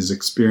have one of these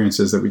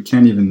experiences that we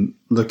can't even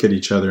look at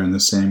each other in the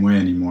same way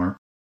anymore.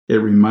 It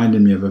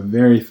reminded me of a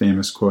very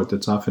famous quote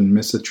that's often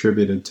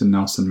misattributed to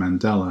Nelson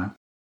Mandela,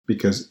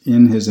 because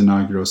in his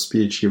inaugural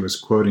speech, he was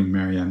quoting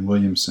Marianne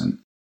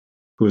Williamson,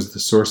 who is the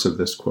source of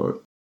this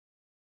quote.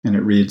 And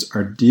it reads,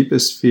 "Our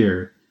deepest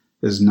fear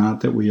is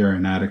not that we are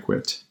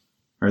inadequate.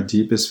 Our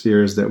deepest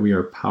fear is that we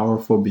are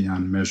powerful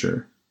beyond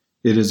measure.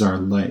 It is our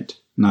light,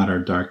 not our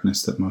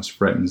darkness, that most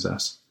frightens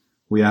us.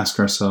 We ask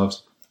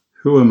ourselves,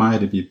 who am I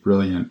to be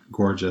brilliant,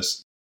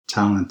 gorgeous,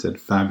 talented,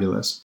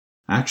 fabulous?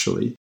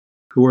 Actually,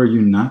 who are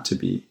you not to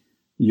be?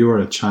 You are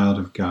a child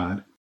of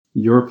God.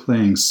 Your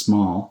playing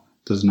small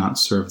does not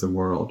serve the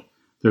world.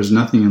 There's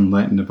nothing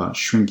enlightened about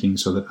shrinking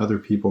so that other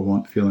people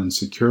won't feel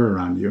insecure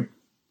around you.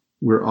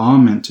 We're all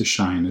meant to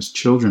shine as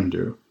children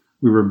do.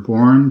 We were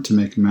born to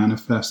make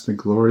manifest the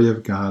glory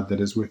of God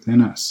that is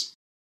within us.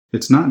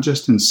 It's not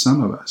just in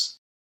some of us.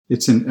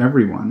 It's in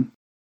everyone.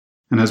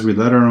 And as we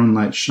let our own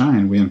light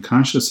shine, we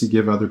unconsciously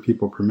give other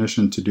people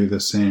permission to do the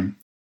same.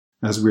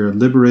 As we are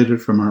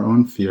liberated from our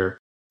own fear,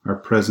 our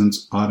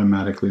presence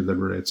automatically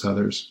liberates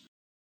others."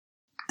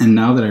 And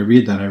now that I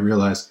read that, I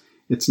realize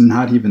it's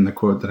not even the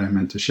quote that I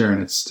meant to share,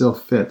 and it still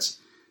fits.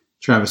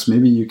 Travis,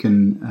 maybe you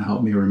can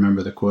help me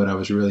remember the quote I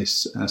was really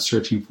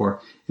searching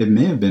for. It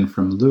may have been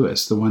from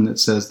Lewis, the one that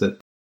says that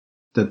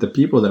the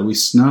people that we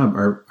snub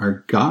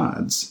are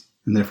gods,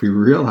 and that if we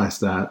realize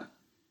that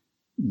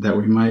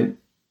we might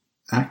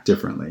act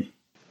differently.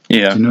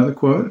 Yeah. Do you know the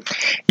quote?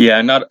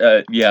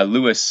 Yeah,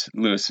 Lewis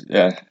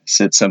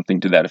said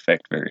something to that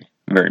effect very,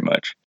 very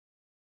much.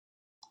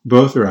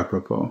 Both are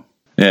apropos.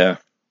 Yeah.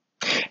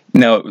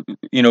 Now,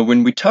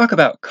 when we talk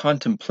about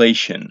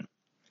contemplation,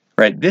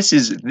 right, this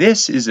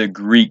is a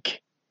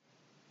Greek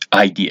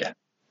idea,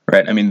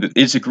 right? I mean,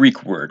 it's a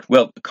Greek word.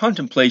 Well,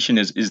 contemplation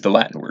is the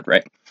Latin word,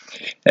 right?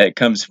 It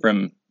comes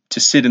from to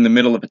sit in the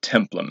middle of a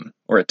templum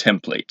or a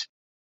template,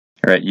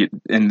 right?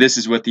 And this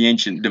is what the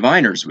ancient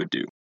diviners would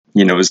do,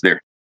 is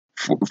there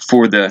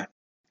for the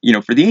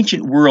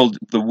ancient world,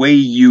 the way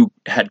you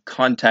had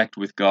contact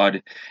with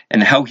God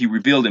and how he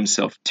revealed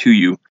himself to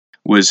you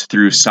was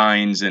through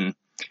signs and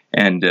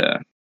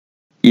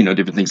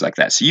different things like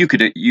that. So you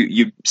could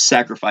you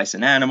sacrifice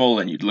an animal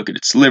and you'd look at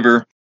its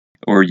liver,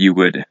 or you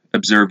would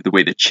observe the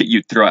way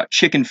you'd throw out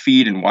chicken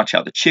feed and watch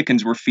how the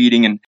chickens were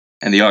feeding, and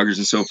the augurs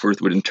and so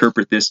forth would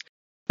interpret this.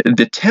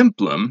 The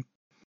templum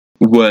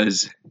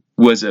was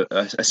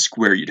a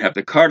square. You'd have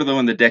the cardo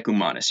and the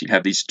decumanus. You'd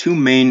have these two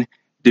main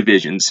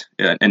divisions,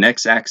 an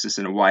x-axis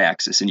and a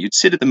y-axis, and you'd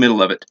sit at the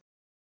middle of it.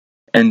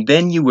 And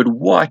then you would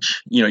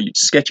watch, you'd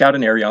sketch out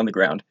an area on the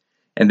ground,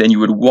 and then you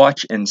would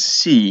watch and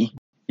see,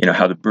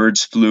 how the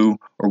birds flew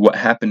or what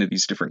happened to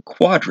these different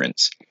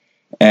quadrants.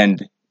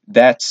 And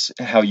that's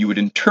how you would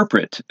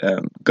interpret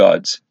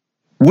God's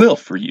will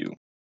for you.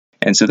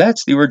 And so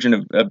that's the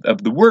origin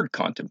of the word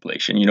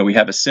contemplation. We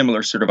have a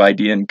similar sort of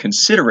idea in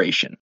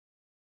consideration,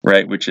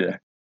 right? Which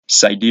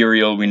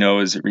sidereal, we know,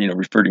 is,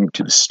 referring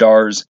to the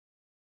stars.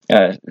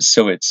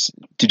 So it's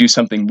to do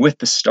something with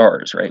the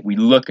stars, right? We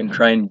look and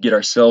try and get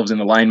ourselves in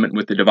alignment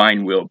with the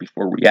divine will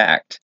before we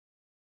act.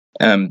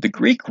 The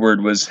Greek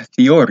word was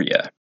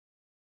theoria,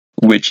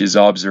 which is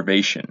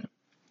observation.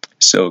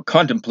 So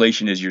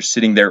contemplation is you're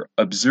sitting there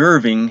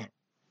observing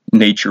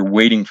nature,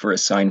 waiting for a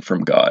sign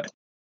from God.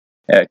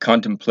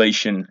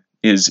 Contemplation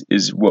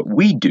is what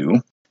we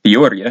do.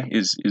 Theoria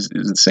is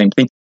the same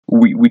thing.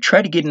 We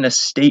try to get in a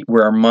state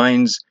where our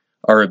minds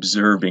are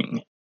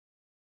observing,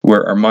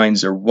 where our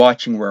minds are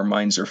watching, where our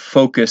minds are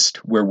focused,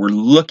 where we're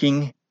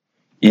looking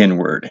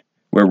inward,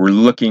 where we're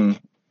looking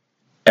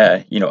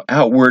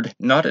outward,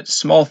 not at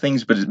small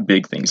things, but at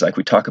big things. Like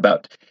we talk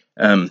about,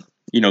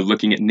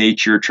 looking at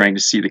nature, trying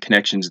to see the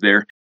connections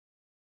there.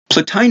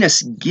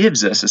 Plotinus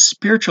gives us a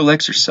spiritual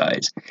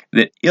exercise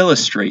that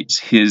illustrates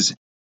his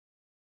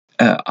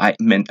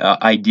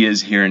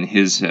ideas here and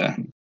his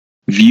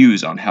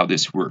views on how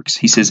this works.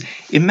 He says,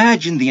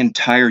 imagine the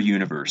entire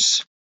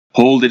universe.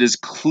 Hold it as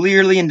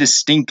clearly and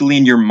distinctly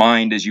in your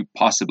mind as you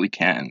possibly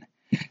can.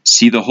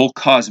 See the whole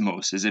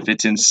cosmos as if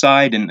it's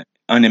inside an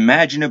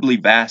unimaginably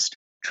vast,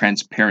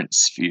 transparent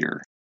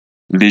sphere.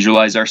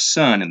 Visualize our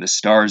sun and the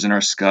stars in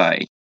our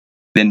sky.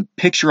 Then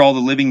picture all the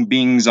living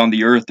beings on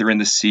the earth or in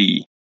the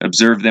sea.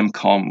 Observe them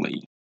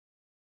calmly.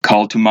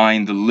 Call to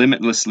mind the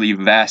limitlessly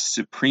vast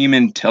supreme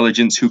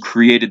intelligence who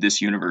created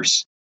this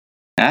universe.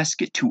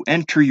 Ask it to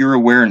enter your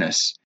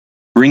awareness,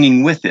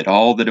 bringing with it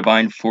all the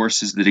divine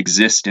forces that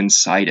exist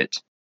inside it.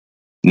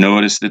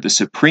 Notice that the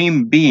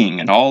Supreme Being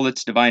and all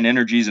its divine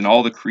energies and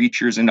all the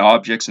creatures and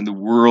objects and the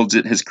worlds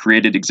it has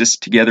created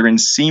exist together in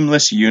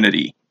seamless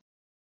unity.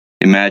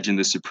 Imagine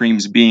the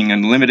Supreme's being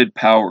unlimited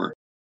power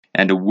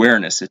and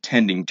awareness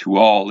attending to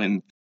all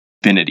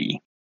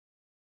infinity.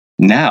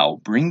 Now,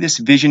 bring this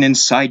vision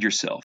inside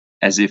yourself,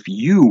 as if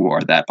you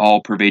are that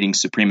all-pervading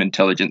Supreme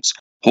Intelligence.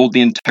 Hold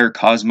the entire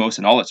cosmos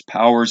and all its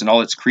powers and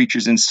all its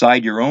creatures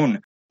inside your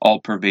own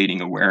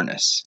all-pervading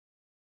awareness.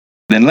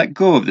 Then let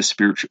go of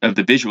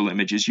the visual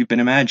images you've been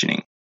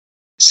imagining.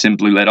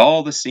 Simply let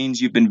all the scenes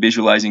you've been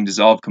visualizing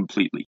dissolve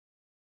completely.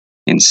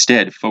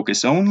 Instead,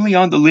 focus only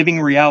on the living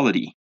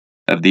reality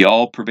of the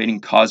all-pervading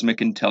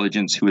cosmic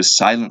intelligence who is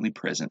silently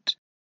present.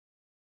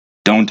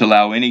 Don't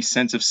allow any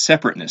sense of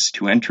separateness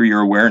to enter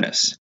your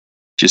awareness.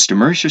 Just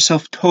immerse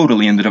yourself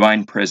totally in the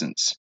divine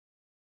presence.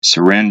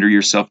 Surrender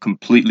yourself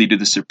completely to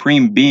the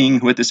Supreme Being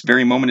who at this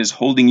very moment is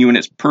holding you in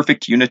its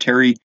perfect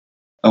unitary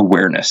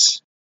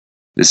awareness.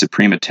 The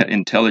Supreme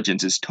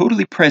Intelligence is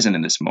totally present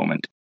in this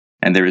moment,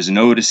 and there is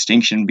no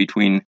distinction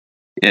between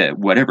it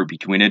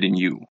and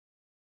you.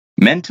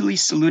 Mentally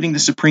saluting the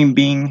Supreme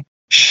Being,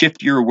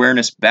 shift your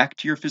awareness back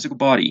to your physical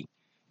body,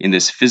 in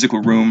this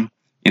physical room,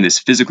 in this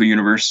physical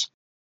universe,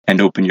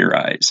 and open your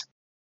eyes.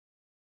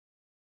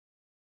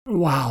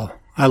 Wow,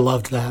 I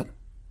loved that.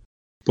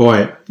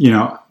 Boy,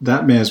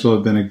 that may as well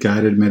have been a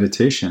guided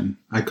meditation.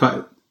 I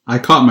caught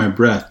my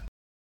breath.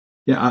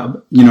 Yeah,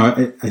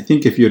 I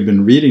think if you had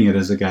been reading it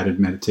as a guided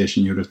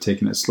meditation, you would have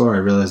taken it slower. I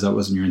realized that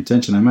wasn't your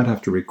intention. I might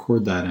have to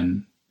record that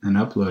and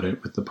upload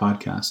it with the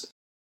podcast.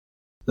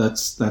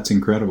 That's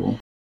incredible.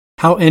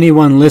 How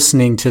anyone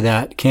listening to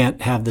that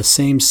can't have the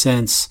same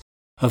sense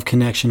of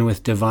connection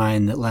with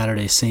divine that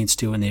Latter-day Saints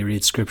do when they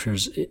read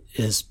scriptures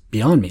is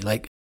beyond me.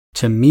 Like,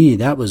 to me,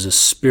 that was a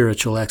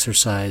spiritual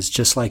exercise,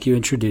 just like you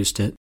introduced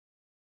it.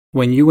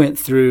 When you went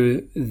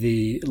through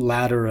the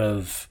ladder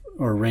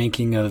or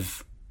ranking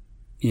of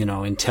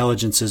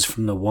intelligences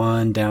from the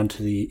one down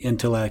to the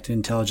intellect,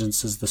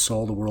 intelligences, the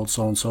soul, the world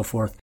soul, and so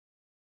forth.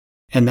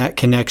 And that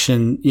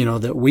connection,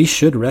 that we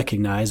should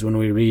recognize when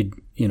we read,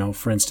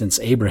 for instance,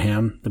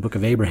 Abraham, the book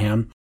of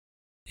Abraham,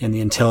 and the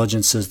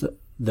intelligences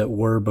that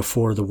were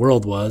before the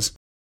world was.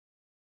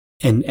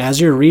 And as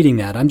you're reading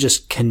that, I'm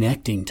just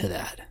connecting to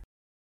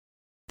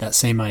that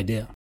same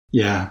idea.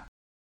 Yeah.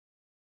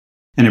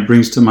 And it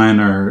brings to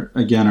mind our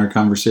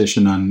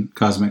conversation on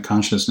cosmic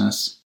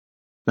consciousness.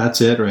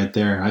 That's it right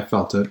there. I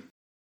felt it.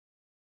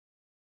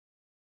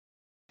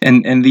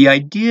 And the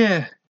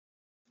idea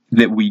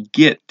that we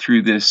get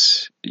through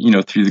this,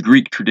 through the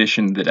Greek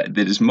tradition that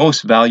is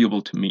most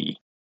valuable to me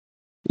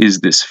is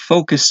this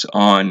focus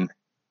on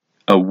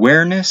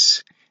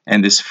awareness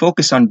and this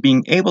focus on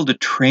being able to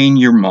train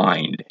your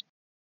mind.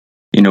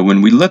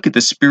 When we look at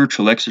the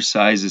spiritual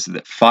exercises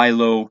that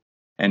Philo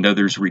and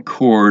others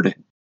record,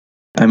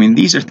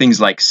 these are things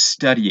like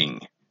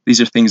studying. These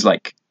are things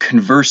like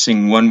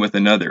conversing one with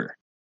another.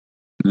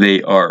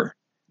 They are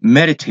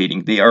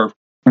meditating. They are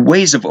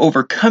ways of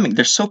overcoming.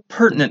 They're so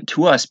pertinent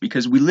to us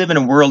because we live in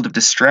a world of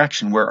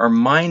distraction where our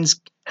minds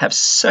have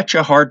such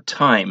a hard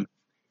time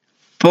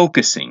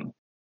focusing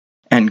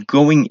and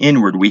going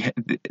inward.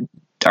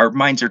 Our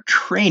minds are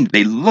trained.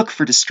 They look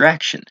for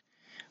distraction.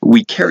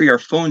 We carry our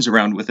phones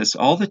around with us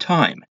all the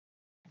time.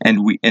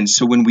 And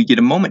so when we get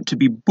a moment to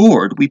be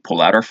bored, we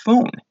pull out our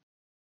phone.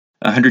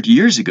 100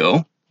 years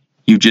ago,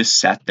 you just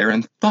sat there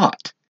and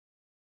thought.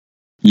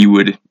 You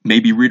would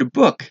maybe read a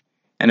book,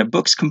 and a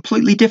book's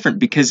completely different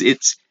because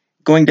it's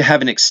going to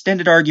have an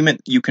extended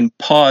argument. You can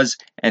pause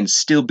and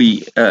still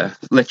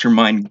let your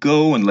mind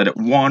go and let it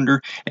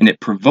wander, and it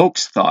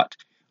provokes thought,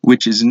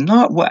 which is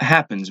not what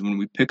happens when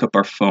we pick up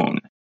our phone.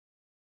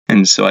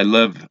 And so I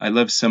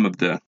love some of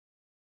the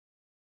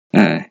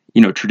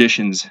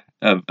traditions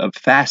of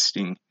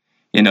fasting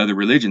in other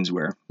religions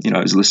where, I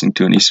was listening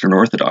to an Eastern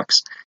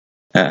Orthodox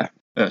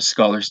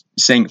scholars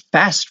saying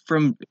fast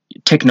from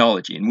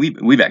technology, and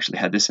we've actually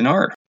had this in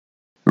our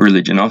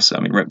religion also.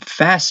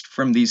 Fast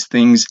from these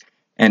things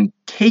and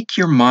take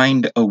your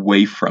mind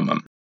away from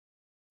them.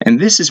 And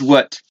this is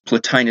what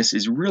Plotinus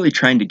is really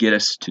trying to get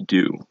us to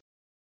do.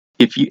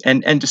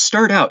 And to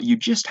start out, you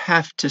just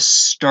have to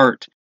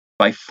start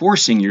by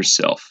forcing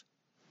yourself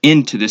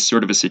into this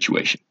sort of a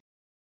situation.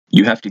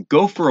 You have to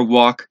go for a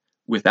walk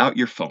without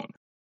your phone,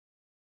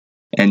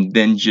 and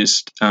then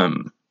just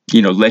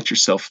let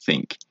yourself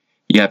think.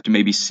 You have to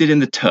maybe sit in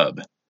the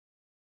tub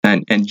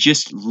and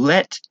just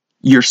let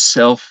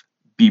yourself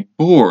be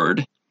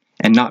bored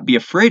and not be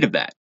afraid of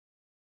that.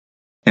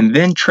 And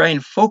then try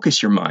and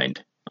focus your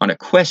mind on a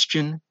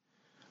question,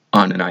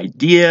 on an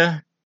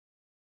idea.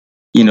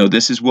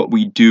 This is what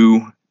we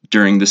do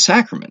during the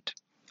sacrament.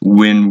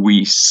 When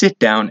we sit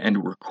down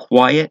and we're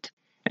quiet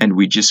and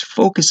we just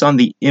focus on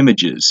the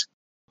images,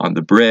 on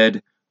the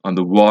bread, on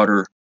the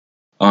water,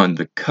 on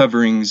the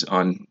coverings,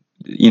 on,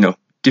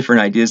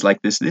 different ideas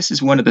like this. This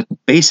is one of the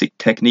basic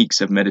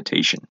techniques of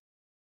meditation,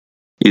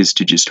 is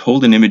to just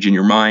hold an image in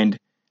your mind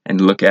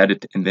and look at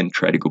it and then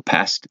try to go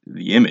past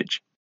the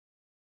image.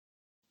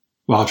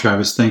 Wow,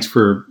 Travis, thanks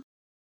for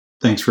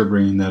thanks for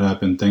bringing that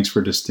up, and thanks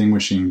for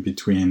distinguishing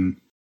between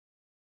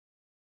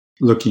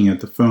looking at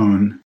the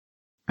phone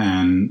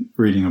and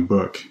reading a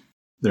book.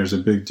 There's a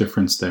big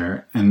difference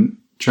there. And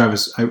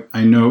Travis,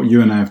 I know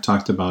you and I have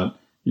talked about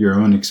your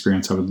own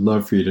experience. I would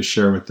love for you to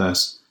share with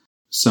us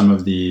some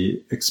of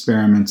the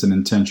experiments in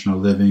intentional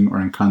living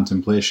or in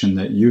contemplation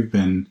that you've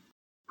been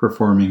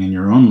performing in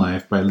your own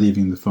life by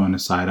leaving the phone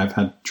aside. I've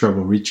had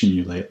trouble reaching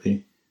you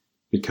lately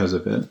because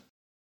of it.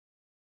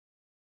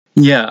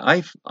 Yeah,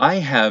 I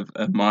have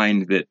a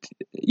mind that,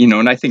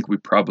 and I think we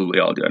probably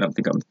all do. I don't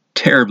think I'm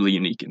terribly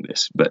unique in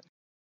this, but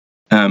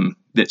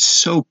that's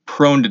so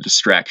prone to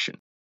distraction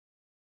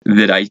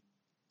that I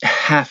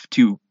have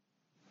to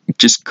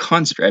just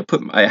concentrate.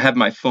 I have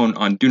my phone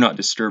on do not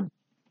disturb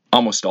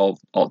almost all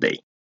day,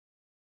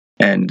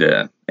 and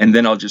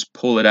then I'll just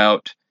pull it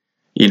out,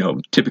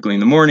 typically in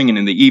the morning and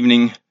in the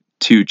evening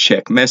to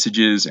check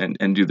messages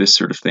and do this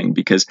sort of thing,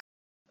 because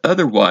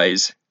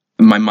otherwise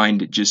my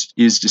mind just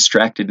is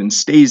distracted and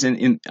stays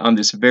on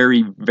this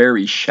very,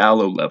 very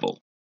shallow level.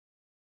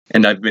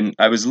 And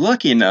I was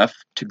lucky enough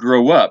to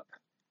grow up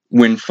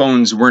when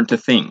phones weren't a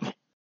thing,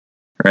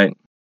 right?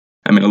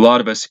 I mean, a lot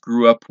of us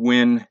grew up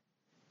when,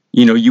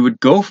 you would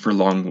go for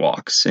long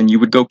walks and you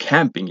would go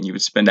camping and you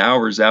would spend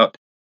hours out,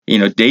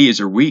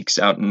 days or weeks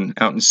out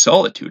in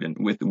solitude and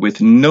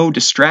with no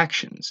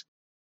distractions.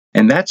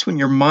 And that's when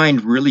your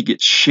mind really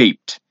gets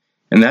shaped.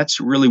 And that's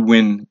really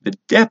when the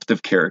depth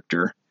of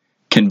character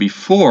can be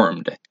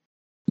formed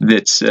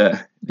that's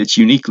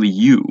uniquely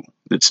you,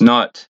 that's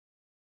not,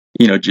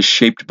 just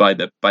shaped by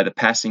the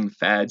passing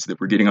fads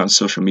that we're getting on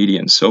social media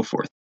and so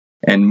forth.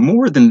 And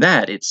more than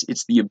that,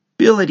 it's the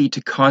ability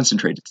to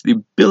concentrate. It's the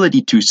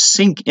ability to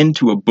sink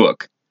into a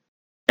book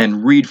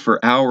and read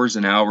for hours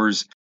and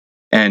hours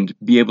and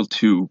be able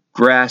to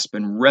grasp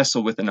and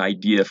wrestle with an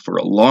idea for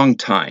a long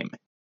time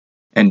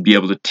and be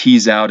able to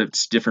tease out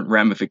its different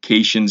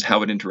ramifications,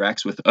 how it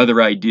interacts with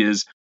other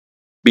ideas,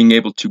 being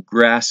able to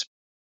grasp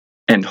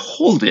and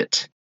hold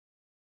it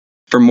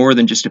for more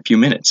than just a few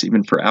minutes,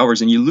 even for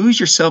hours, and you lose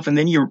yourself, and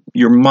then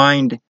your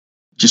mind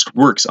just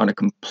works on a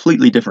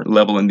completely different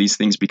level, and these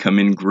things become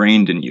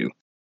ingrained in you.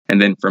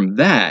 And then from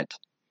that,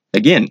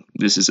 again,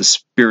 this is a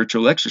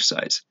spiritual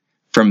exercise.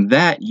 From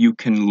that, you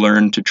can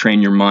learn to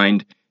train your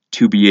mind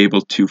to be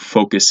able to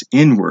focus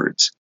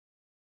inwards.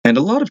 And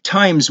a lot of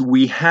times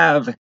we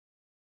have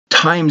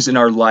times in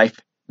our life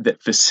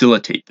that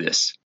facilitate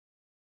this.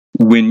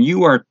 When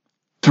you are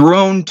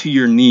thrown to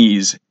your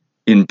knees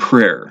in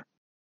prayer,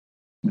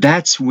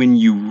 that's when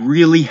you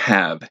really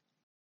have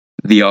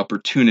the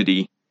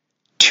opportunity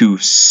to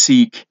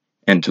seek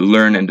and to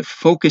learn and to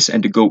focus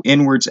and to go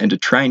inwards and to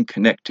try and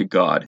connect to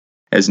God.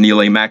 As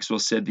Neal A. Maxwell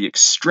said, the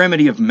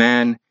extremity of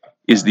man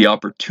is the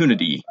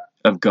opportunity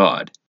of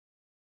God.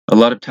 A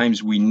lot of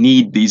times we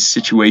need these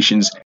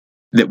situations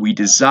that we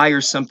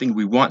desire something,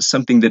 we want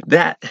something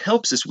that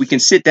helps us. We can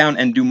sit down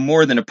and do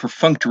more than a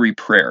perfunctory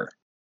prayer.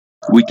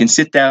 We can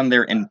sit down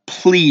there and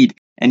plead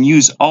and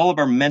use all of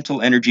our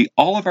mental energy,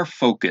 all of our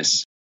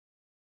focus,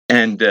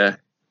 and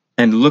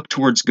look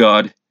towards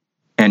God,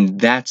 and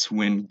that's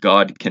when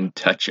God can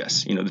touch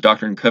us. The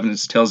Doctrine and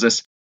Covenants tells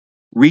us,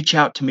 reach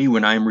out to me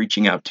when I'm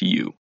reaching out to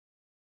you.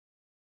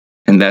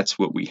 And that's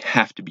what we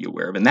have to be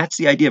aware of. And that's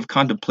the idea of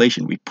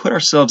contemplation. We put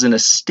ourselves in a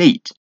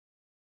state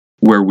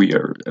where we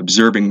are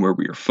observing, where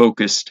we are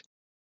focused.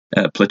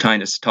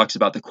 Plotinus talks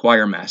about the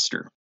choir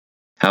master,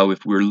 how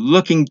if we're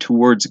looking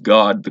towards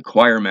God, the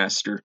choir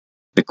master,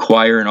 the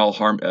choir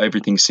and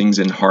everything sings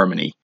in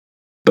harmony.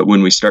 But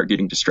when we start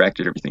getting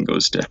distracted, everything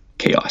goes to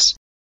chaos.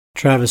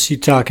 Travis, you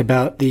talk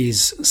about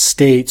these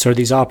states or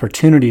these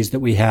opportunities that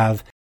we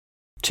have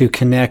to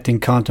connect in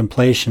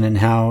contemplation, and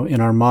how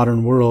in our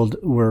modern world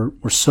we're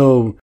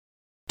so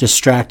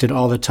distracted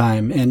all the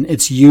time. And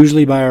it's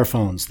usually by our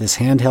phones, this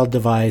handheld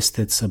device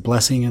that's a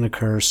blessing and a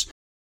curse.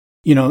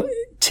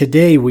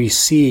 Today we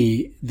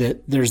see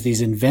that there's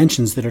these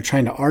inventions that are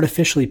trying to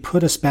artificially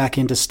put us back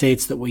into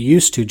states that we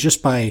used to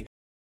just by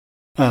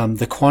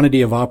the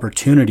quantity of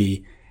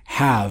opportunity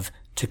have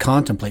to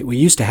contemplate. We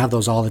used to have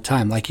those all the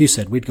time. Like you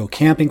said, we'd go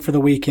camping for the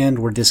weekend,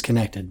 we're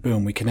disconnected.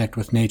 Boom, we connect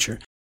with nature.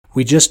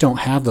 We just don't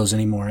have those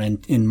anymore.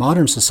 And in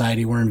modern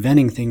society, we're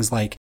inventing things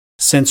like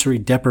sensory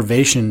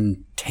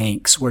deprivation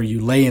tanks where you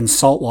lay in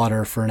salt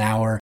water for an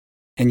hour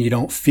and you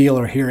don't feel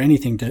or hear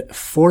anything, to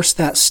force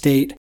that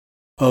state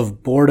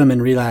of boredom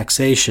and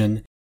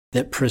relaxation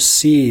that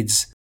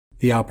precedes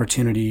the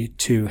opportunity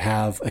to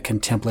have a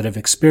contemplative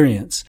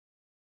experience.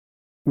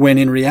 When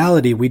in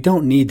reality, we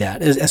don't need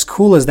that. As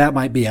cool as that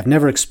might be, I've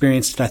never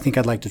experienced it. I think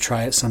I'd like to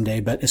try it someday,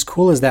 but as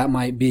cool as that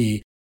might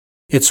be,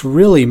 it's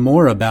really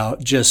more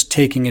about just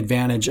taking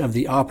advantage of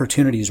the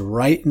opportunities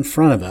right in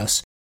front of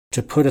us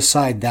to put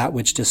aside that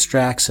which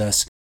distracts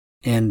us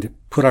and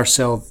put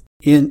ourselves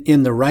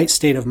in the right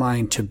state of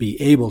mind to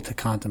be able to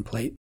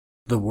contemplate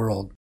the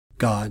world,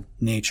 God,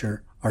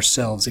 nature,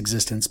 ourselves,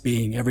 existence,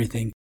 being,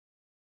 everything.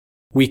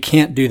 We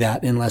can't do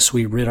that unless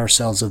we rid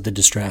ourselves of the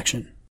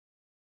distraction.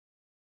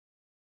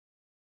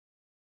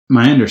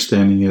 My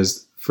understanding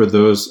is for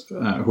those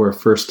who are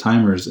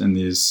first-timers in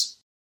these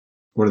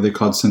what are they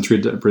called? Sensory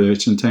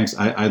deprivation tanks.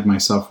 I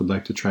myself would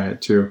like to try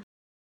it too.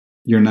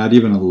 You're not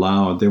even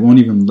allowed. They won't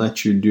even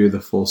let you do the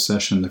full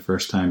session the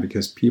first time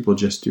because people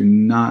just do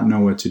not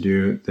know what to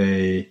do.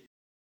 They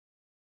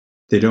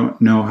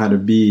don't know how to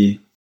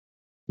be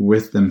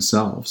with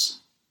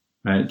themselves,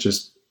 right?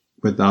 Just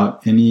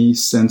without any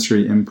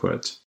sensory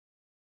input.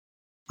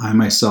 I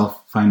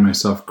myself find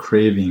myself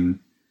craving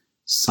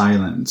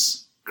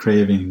silence,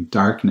 craving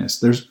darkness.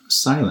 There's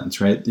silence,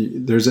 right?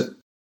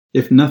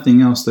 If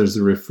nothing else, there's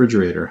the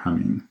refrigerator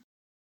humming.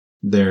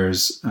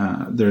 There's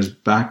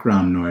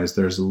background noise.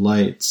 There's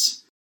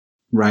lights.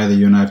 Riley,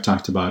 you and I have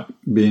talked about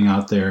being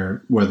out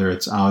there, whether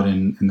it's out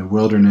in the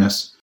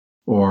wilderness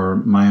or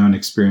my own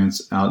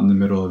experience out in the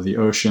middle of the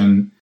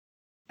ocean,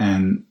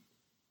 and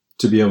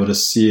to be able to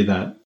see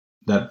that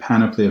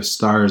panoply of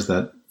stars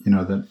that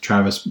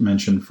Travis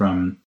mentioned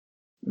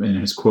in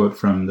his quote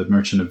from The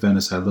Merchant of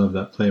Venice. I love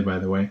that play, by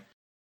the way.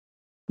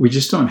 We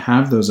just don't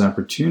have those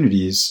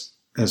opportunities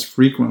as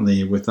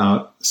frequently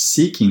without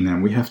seeking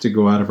them. We have to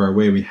go out of our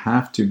way. We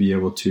have to be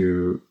able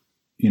to,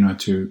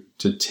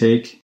 to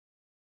take,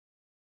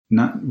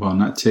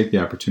 not take the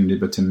opportunity,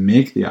 but to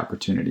make the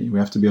opportunity. We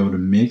have to be able to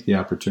make the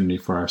opportunity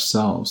for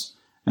ourselves.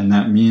 And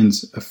that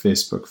means a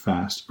Facebook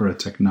fast or a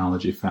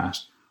technology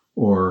fast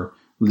or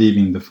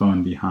leaving the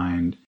phone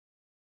behind.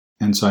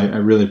 And so I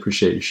really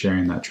appreciate you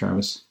sharing that,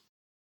 Travis.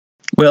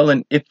 Well,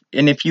 and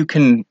if you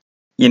can,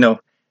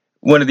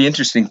 one of the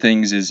interesting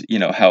things is,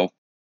 how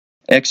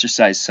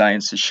exercise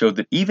science has showed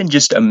that even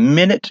just a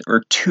minute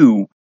or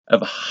two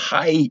of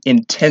high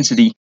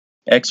intensity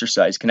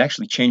exercise can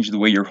actually change the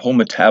way your whole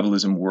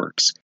metabolism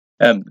works.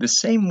 The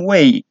same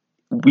way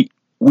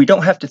we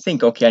don't have to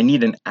think, okay, I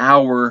need an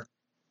hour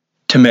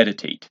to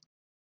meditate.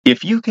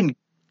 If you can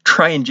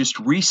try and just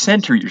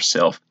recenter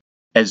yourself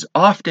as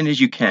often as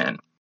you can,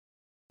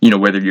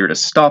 whether you're at a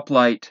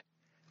stoplight,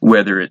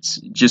 whether it's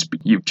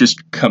you've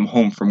just come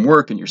home from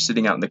work and you're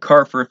sitting out in the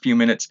car for a few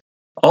minutes,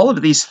 all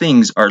of these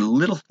things are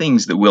little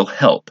things that will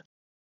help.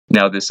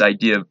 Now, this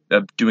idea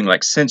of doing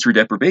like sensory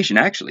deprivation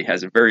actually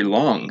has a very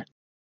long,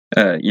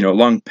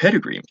 long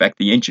pedigree. In fact,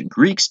 the ancient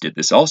Greeks did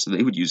this also.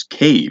 They would use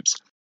caves.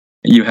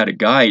 You had a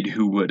guide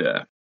who would,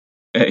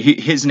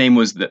 his name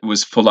was the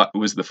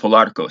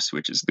Philarkos,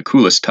 which is the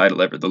coolest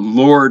title ever, the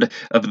Lord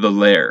of the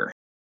Lair.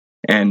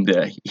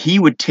 And he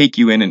would take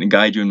you in and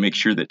guide you and make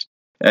sure that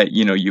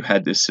you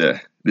had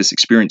this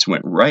experience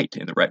went right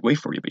in the right way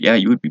for you. But yeah,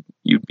 you'd be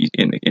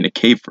in a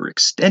cave for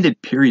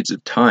extended periods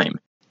of time.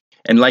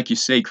 And like you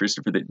say,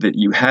 Christopher, that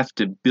you have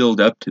to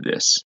build up to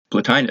this.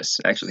 Plotinus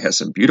actually has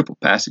some beautiful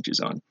passages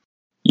on,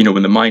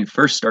 when the mind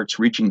first starts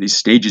reaching these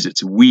stages,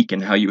 it's weak,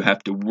 and how you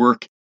have to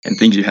work and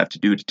things you have to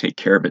do to take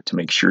care of it to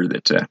make sure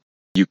that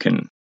you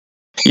can,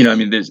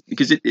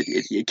 because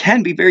it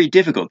can be very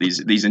difficult,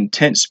 these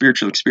intense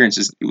spiritual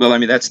experiences. Well,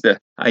 that's the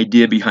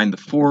idea behind the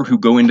four who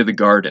go into the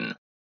garden,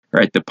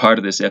 right? The part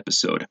of this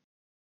episode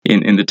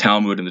in the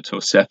Talmud and the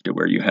Tosefta,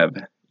 where you have,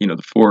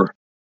 the four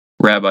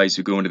rabbis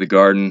who go into the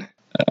garden,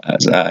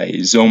 Azai,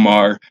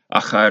 Zomar,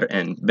 Achar,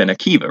 and Ben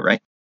Akiva,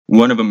 right?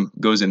 One of them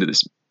goes into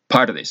this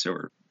paradise,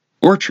 or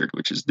orchard,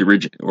 which is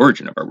the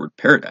origin of our word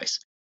paradise.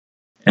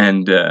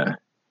 And,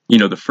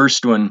 the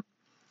first one,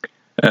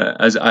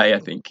 Azai, I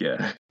think,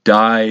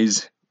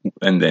 dies,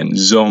 and then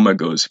Zoma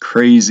goes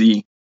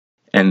crazy,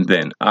 and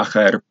then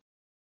Achar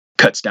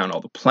cuts down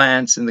all the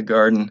plants in the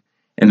garden,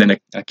 and then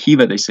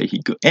Akiva, they say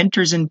he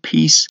enters in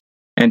peace,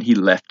 and he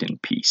left in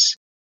peace.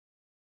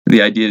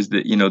 The idea is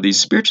that, these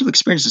spiritual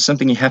experiences are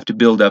something you have to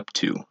build up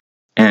to,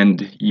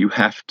 and you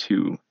have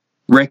to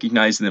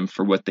recognize them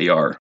for what they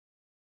are.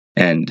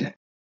 And,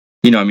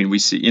 we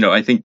see,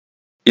 I think,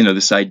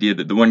 this idea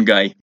that the one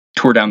guy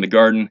tore down the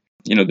garden,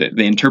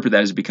 they interpret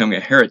that as becoming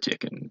a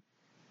heretic. And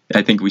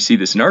I think we see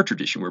this in our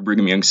tradition where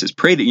Brigham Young says,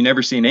 pray that you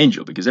never see an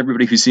angel, because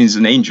everybody who sees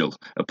an angel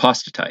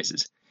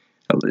apostatizes.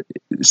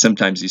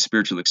 Sometimes these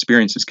spiritual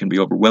experiences can be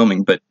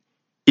overwhelming, but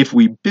if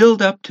we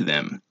build up to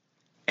them,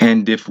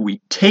 and if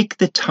we take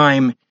the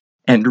time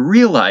and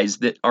realize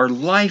that our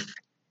life,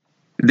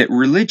 that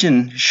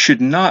religion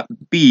should not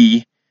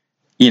be,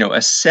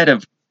 a set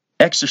of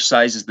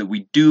exercises that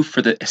we do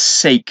for the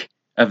sake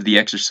of the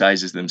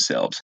exercises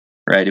themselves,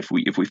 right? If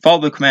we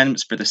follow the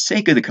commandments for the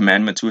sake of the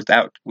commandments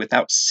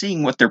without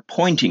seeing what they're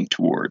pointing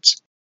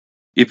towards,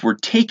 if we're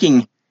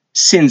taking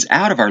sins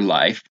out of our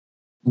life,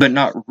 but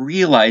not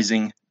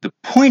realizing the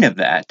point of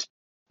that,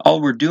 all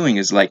we're doing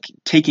is like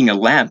taking a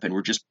lamp and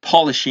we're just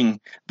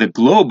polishing the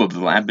globe of the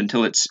lamp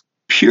until it's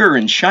pure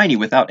and shiny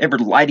without ever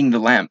lighting the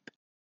lamp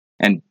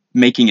and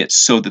making it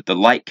so that the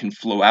light can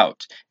flow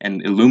out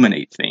and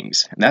illuminate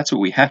things. And that's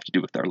what we have to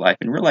do with our life,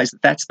 and realize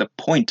that that's the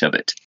point of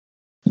it,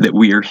 that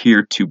we are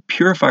here to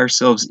purify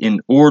ourselves in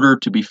order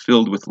to be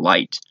filled with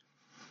light.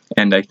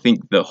 And I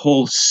think the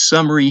whole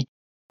summary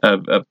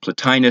of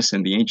Plotinus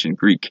and the ancient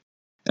Greek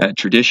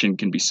tradition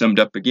can be summed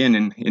up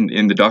again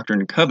in the Doctrine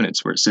and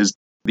Covenants, where it says,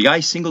 the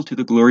eye single to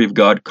the glory of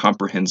God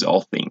comprehends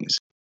all things.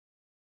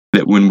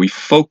 That when we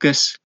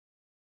focus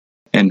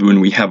and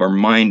when we have our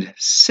mind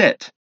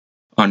set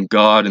on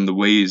God and the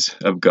ways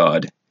of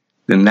God,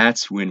 then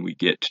that's when we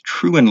get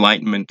true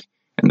enlightenment,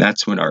 and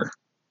that's when our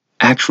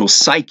actual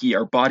psyche,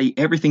 our body,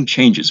 everything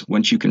changes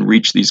once you can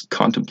reach these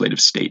contemplative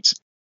states.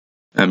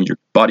 Your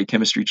body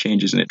chemistry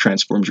changes, and it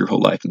transforms your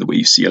whole life, and the way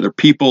you see other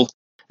people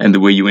and the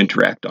way you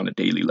interact on a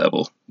daily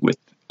level with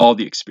all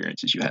the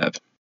experiences you have.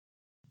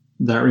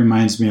 That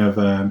reminds me of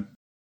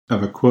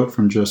a quote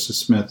from Joseph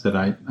Smith that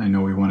I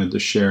know we wanted to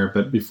share.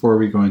 But before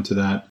we go into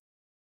that,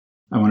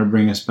 I want to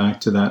bring us back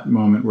to that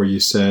moment where you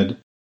said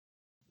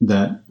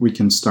that we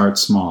can start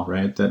small,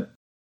 right? That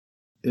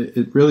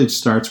it really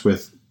starts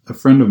with, a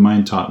friend of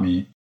mine taught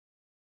me,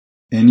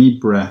 any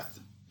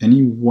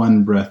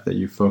one breath that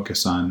you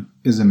focus on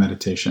is a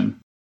meditation.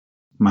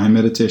 My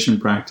meditation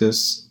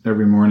practice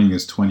every morning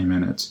is 20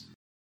 minutes.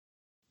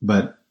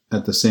 But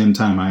at the same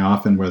time, I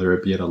often, whether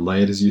it be at a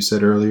light, as you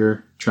said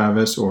earlier,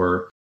 Travis,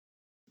 or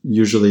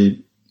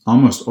usually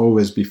almost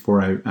always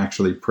before I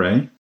actually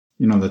pray,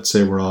 let's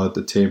say we're all at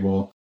the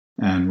table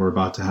and we're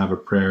about to have a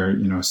prayer,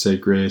 say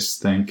grace,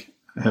 thank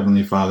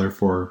Heavenly Father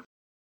for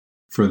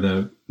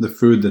the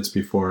food that's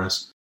before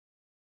us.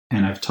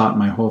 And I've taught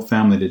my whole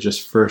family to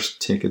just first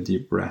take a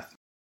deep breath,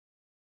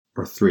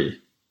 or 2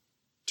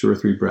 or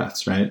 3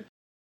 breaths, right?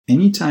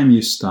 Anytime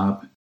you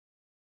stop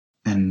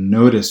and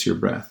notice your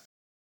breath,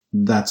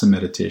 that's a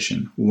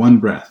meditation. 1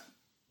 breath.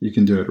 You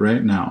can do it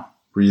right now.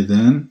 Breathe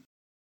in,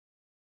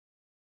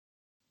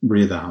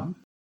 breathe out.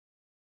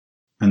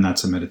 And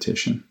that's a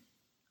meditation.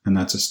 And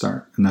that's a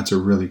start. And that's a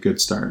really good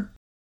start.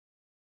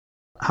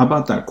 How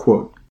about that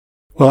quote?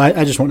 Well,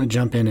 I just want to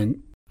jump in,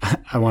 and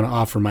I want to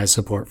offer my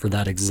support for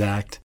that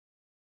exact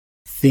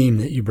theme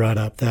that you brought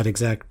up, that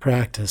exact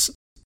practice.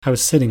 I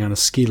was sitting on a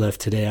ski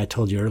lift today. I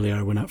told you earlier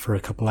I went up for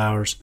a couple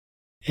hours.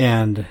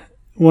 And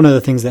one of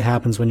the things that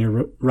happens when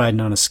you're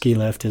riding on a ski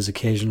lift is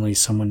occasionally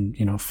someone,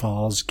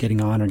 falls getting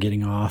on or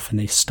getting off, and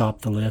they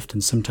stop the lift.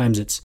 And sometimes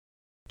it's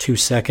 2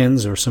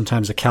 seconds, or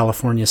sometimes a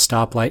California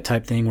stoplight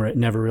type thing where it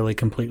never really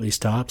completely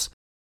stops.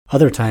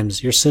 Other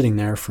times you're sitting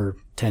there for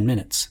 10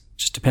 minutes.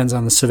 Just depends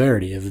on the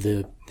severity of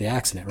the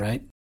accident,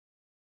 right?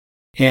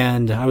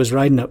 And I was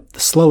riding up the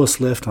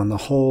slowest lift on the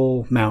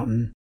whole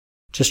mountain,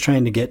 just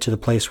trying to get to the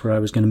place where I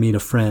was going to meet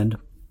a friend.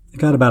 I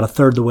got about a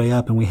third the way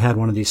up, and we had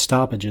one of these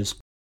stoppages.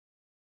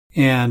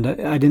 And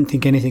I didn't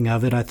think anything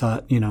of it. I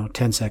thought,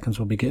 10 seconds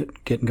will be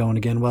getting going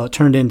again. Well, it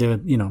turned into,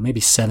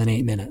 maybe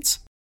 7-8 minutes.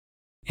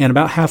 And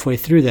about halfway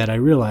through that, I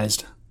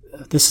realized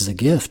this is a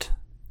gift.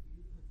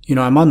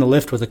 I'm on the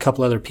lift with a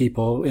couple other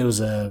people. It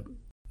was a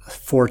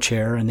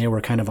 4-chair, and they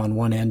were kind of on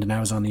one end and I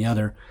was on the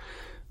other.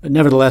 But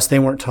nevertheless, they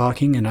weren't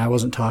talking and I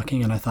wasn't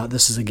talking, and I thought,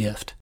 this is a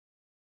gift.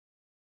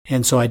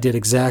 And so I did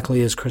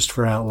exactly as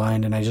Christopher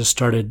outlined, and I just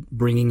started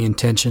bringing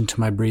intention to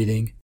my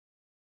breathing.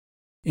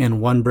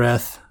 And 1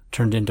 breath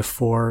turned into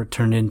 4,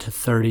 turned into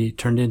 30,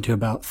 turned into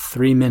about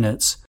 3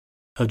 minutes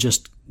of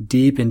just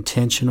deep,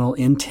 intentional,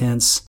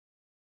 intense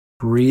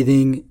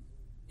breathing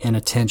and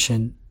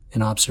attention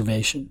and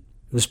observation.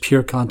 It was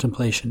pure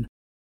contemplation.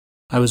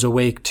 I was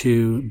awake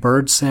to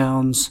bird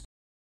sounds.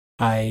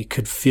 I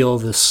could feel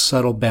the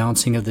subtle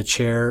bouncing of the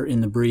chair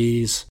in the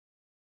breeze.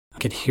 I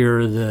could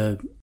hear the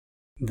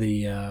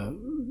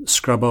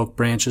scrub oak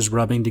branches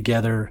rubbing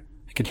together.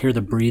 I could hear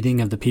the breathing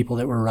of the people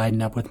that were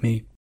riding up with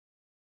me.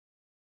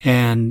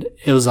 And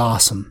it was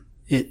awesome.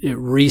 It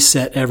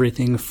reset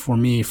everything for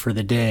me for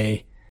the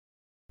day,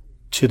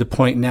 to the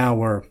point now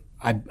where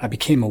I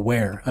became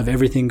aware of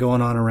everything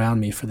going on around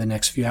me for the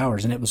next few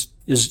hours. And it was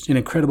an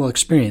incredible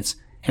experience.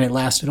 And it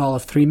lasted all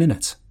of 3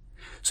 minutes.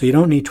 So you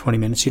don't need 20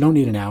 minutes. You don't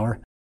need an hour.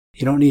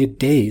 You don't need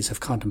days of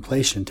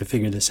contemplation to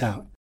figure this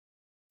out.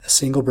 A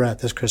single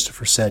breath, as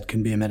Christopher said,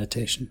 can be a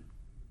meditation.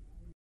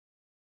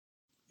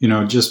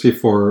 Just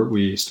before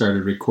we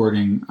started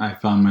recording, I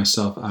found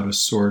myself out of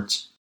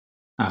sorts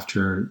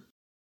after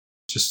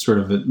just sort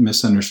of a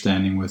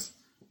misunderstanding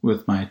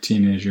with my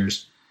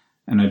teenagers.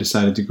 And I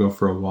decided to go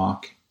for a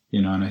walk,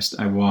 and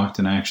I walked,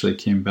 and I actually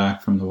came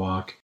back from the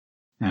walk,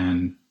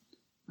 and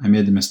I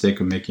made the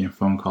mistake of making a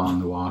phone call on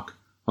the walk,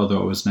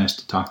 although it was nice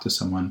to talk to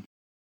someone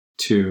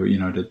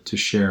to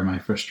share my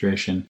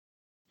frustration.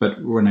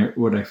 But what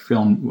I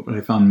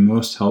found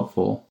most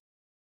helpful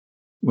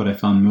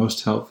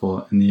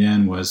in the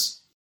end was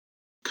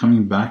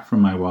coming back from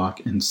my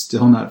walk and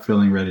still not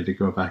feeling ready to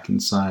go back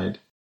inside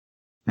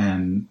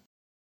and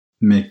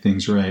make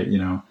things right.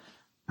 I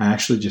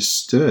actually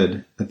just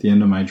stood at the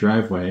end of my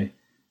driveway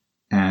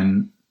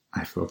and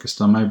I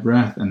focused on my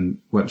breath, and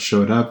what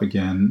showed up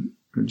again,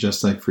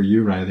 just like for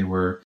you, Riley,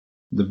 were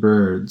the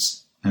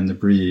birds and the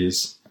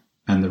breeze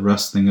and the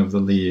rustling of the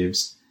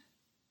leaves.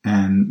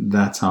 And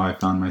that's how I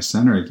found my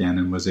center again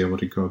and was able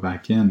to go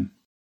back in.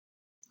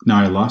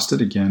 Now I lost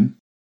it again.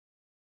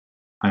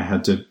 I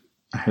had to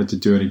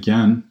do it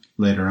again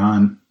later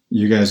on.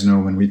 You guys know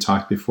when we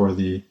talked before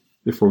we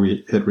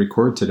hit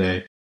record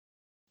today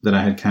that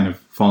I had kind of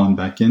fallen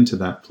back into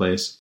that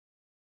place.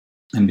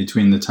 And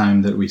between the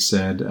time that we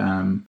said,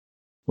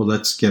 well,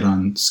 let's get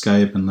on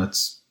Skype and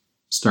let's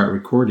start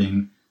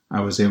recording,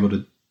 I was able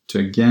to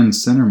again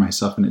center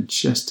myself. And it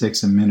just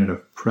takes a minute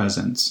of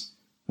presence,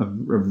 of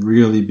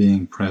really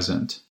being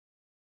present.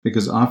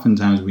 because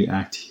oftentimes we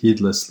act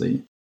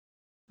heedlessly,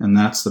 and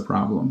that's the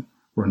problem.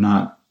 We're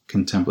not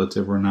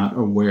contemplative, we're not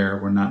aware,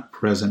 we're not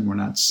present, we're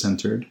not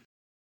centered.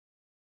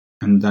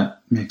 And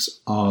that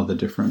makes all the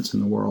difference in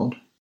the world.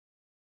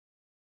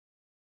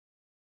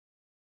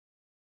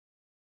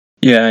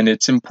 Yeah, and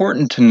it's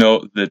important to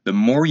note that the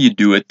more you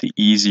do it, the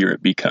easier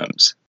it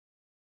becomes.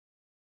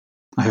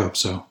 I hope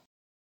so.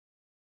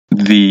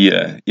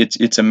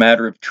 It's a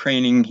matter of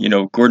training.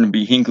 Gordon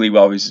B. Hinckley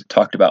always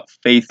talked about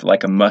faith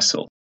like a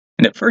muscle.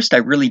 And at first I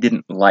really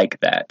didn't like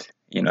that.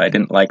 I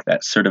didn't like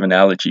that sort of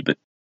analogy, but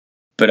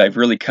I've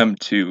really come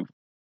to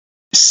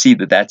see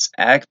that that's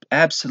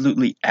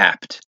absolutely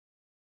apt.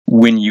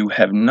 When you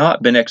have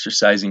not been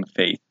exercising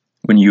faith,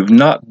 when you've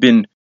not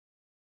been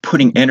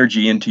putting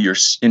energy into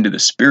the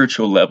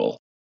spiritual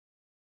level,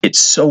 it's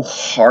so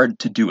hard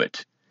to do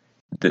it.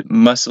 The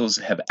muscles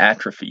have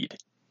atrophied,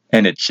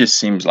 and it just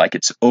seems like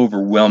it's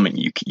overwhelming.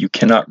 You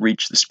cannot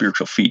reach the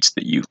spiritual feats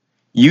that you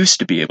used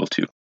to be able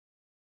to.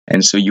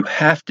 And so you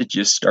have to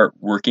just start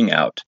working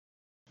out.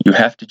 You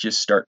have to just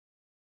start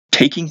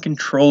taking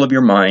control of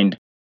your mind,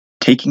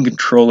 taking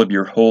control of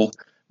your whole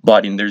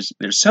body. And there's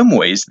some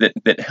ways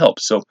that help.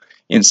 So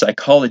in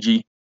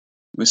psychology,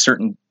 with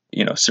certain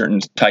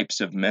types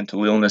of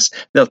mental illness,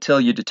 they'll tell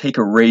you to take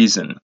a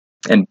raisin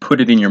and put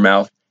it in your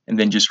mouth and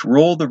then just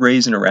roll the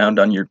raisin around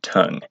on your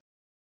tongue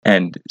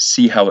and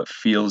see how it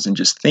feels, and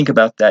just think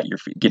about that. You're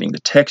getting the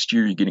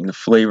texture, you're getting the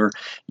flavor,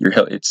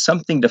 it's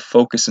something to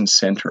focus and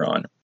center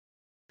on.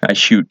 I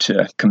shoot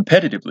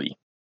competitively,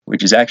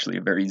 which is actually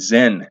a very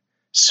Zen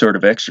sort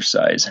of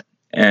exercise.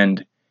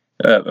 And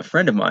a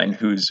friend of mine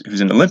who's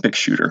an Olympic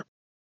shooter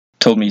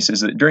told me, he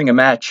says that during a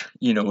match,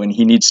 when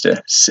he needs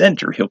to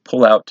center, he'll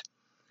pull out,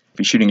 if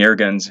he's shooting air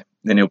guns,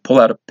 then he'll pull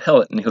out a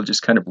pellet and he'll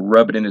just kind of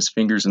rub it in his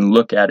fingers and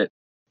look at it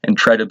and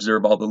try to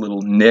observe all the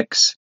little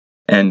nicks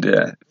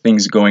and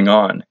things going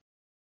on.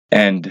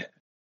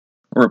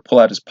 Or pull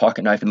out his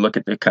pocket knife and look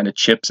at the kind of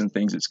chips and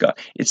things it's got.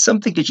 It's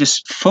something to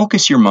just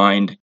focus your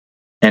mind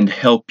and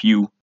help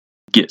you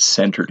get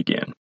centered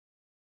again.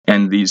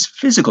 And these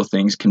physical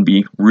things can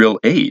be real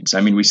aids.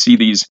 I mean, we see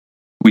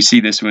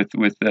this with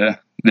the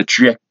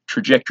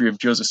trajectory of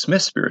Joseph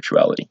Smith's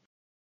spirituality.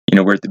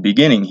 Where at the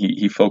beginning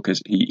he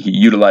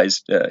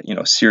utilized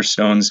seer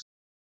stones,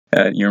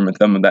 Urim and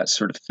Thummim, that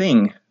sort of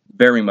thing,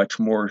 very much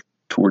more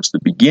towards the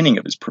beginning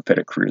of his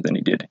prophetic career than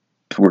he did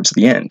towards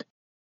the end.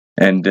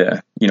 And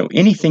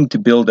anything to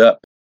build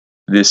up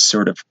this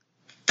sort of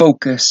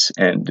focus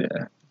and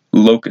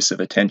locus of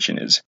attention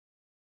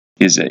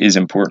is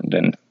important,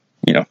 and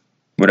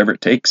whatever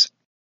it takes.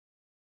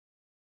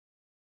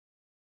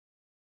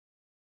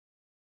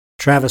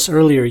 Travis,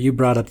 earlier you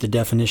brought up the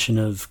definition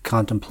of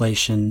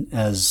contemplation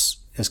as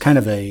kind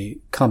of a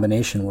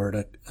combination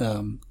word,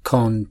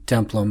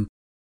 contemplum,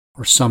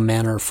 or some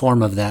manner or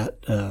form of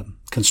that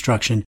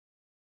construction.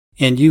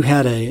 And you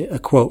had a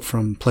quote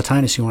from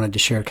Plotinus you wanted to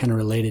share kind of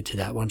related to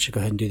that. Why don't you go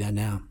ahead and do that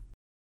now?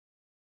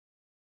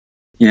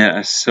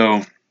 Yeah,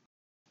 so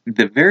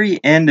the very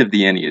end of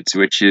the Enneads,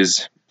 which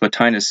is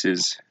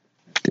Plotinus's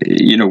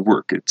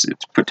work, it's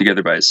put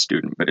together by a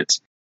student, but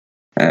it's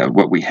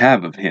what we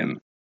have of him.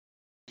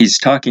 He's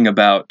talking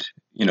about,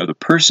 the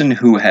person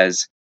who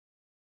has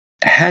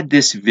had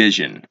this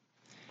vision.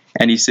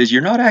 And he says,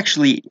 you're not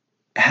actually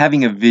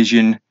having a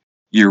vision,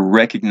 you're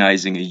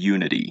recognizing a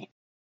unity.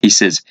 He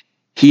says,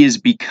 he has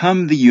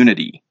become the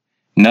unity,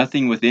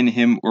 nothing within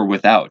him or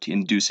without,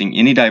 inducing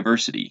any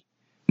diversity.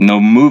 No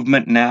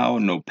movement now,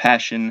 no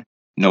passion,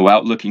 no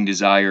outlooking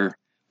desire.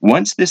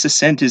 Once this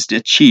ascent is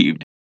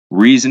achieved,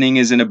 reasoning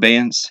is in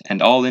abeyance,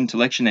 and all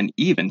intellection, and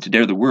even, to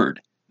dare the word,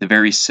 the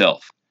very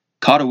self.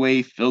 Caught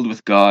away, filled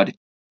with God,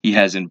 he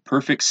has in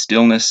perfect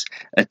stillness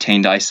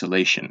attained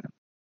isolation.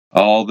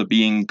 All the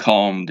being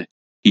calmed,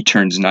 he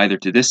turns neither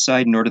to this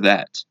side nor to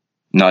that,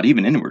 not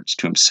even inwards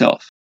to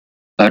himself.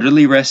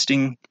 Utterly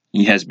resting,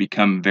 he has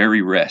become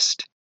very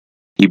rest.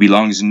 He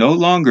belongs no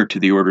longer to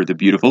the order of the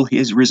beautiful, he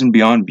has risen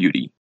beyond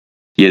beauty.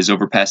 He has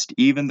overpassed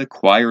even the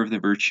choir of the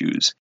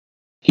virtues.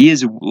 He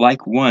is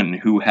like one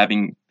who,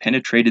 having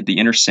penetrated the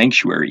inner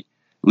sanctuary,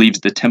 leaves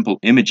the temple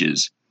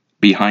images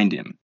behind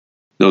him,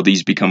 though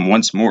these become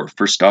once more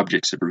first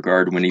objects of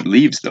regard when he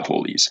leaves the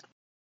holies.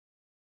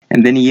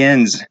 And then he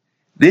ends,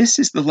 this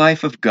is the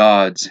life of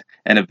gods,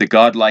 and of the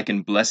godlike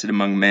and blessed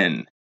among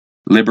men,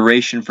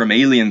 liberation from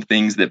alien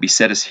things that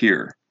beset us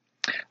here,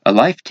 a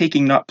life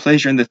taking not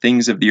pleasure in the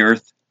things of the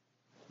earth,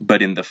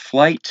 but in the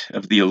flight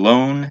of the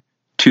alone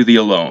to the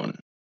alone.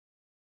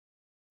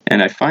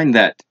 And I find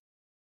that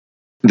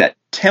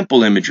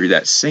temple imagery,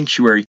 that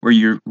sanctuary where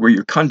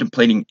you're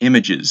contemplating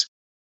images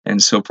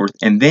and so forth,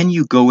 and then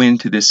you go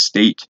into this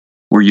state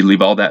where you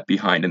leave all that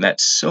behind, and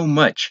that's so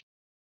much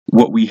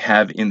what we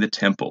have in the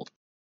temple.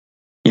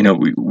 We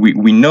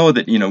know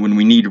that when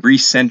we need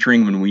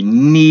recentering, when we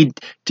need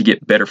to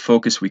get better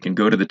focus, we can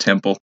go to the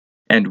temple,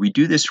 and we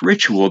do this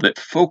ritual that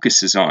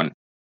focuses on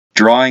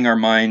drawing our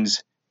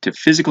minds to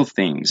physical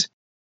things,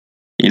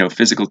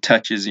 physical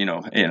touches,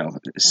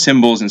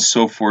 symbols and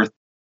so forth,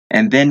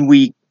 and then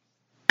we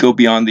go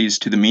beyond these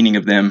to the meaning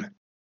of them,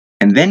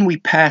 And then we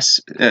pass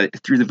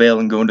through the veil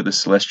and go into the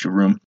celestial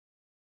room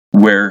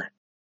where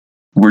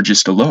we're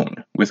just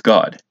alone with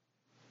God.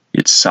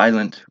 It's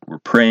silent, we're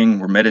praying,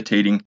 we're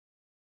meditating,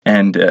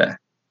 and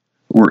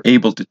we're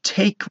able to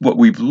take what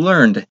we've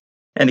learned.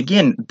 And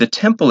again, the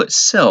temple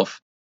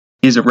itself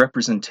is a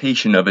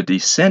representation of a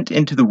descent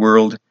into the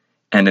world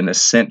and an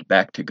ascent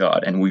back to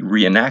God. And we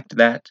reenact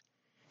that,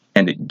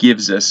 and it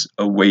gives us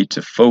a way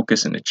to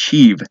focus and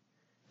achieve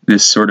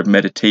this sort of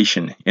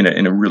meditation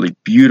in a really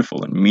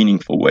beautiful and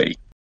meaningful way.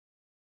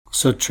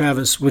 So,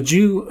 Travis, would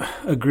you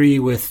agree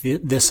with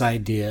this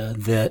idea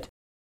that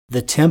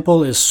the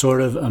temple is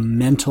sort of a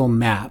mental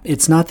map?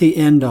 It's not the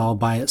end all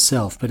by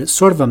itself, but it's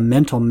sort of a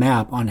mental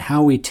map on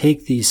how we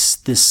take this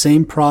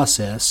same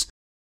process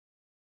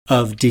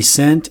of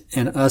descent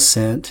and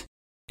ascent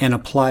and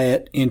apply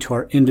it into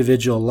our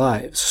individual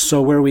lives.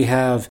 So where we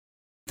have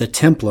the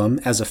templum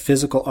as a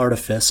physical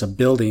artifice, a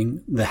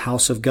building, the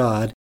house of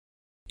God,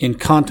 in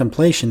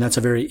contemplation, that's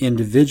a very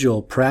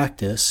individual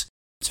practice.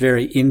 It's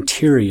very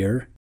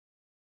interior.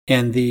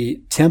 And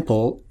the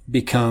temple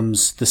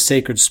becomes the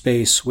sacred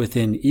space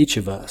within each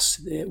of us,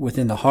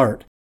 within the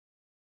heart.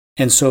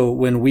 And so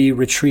when we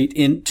retreat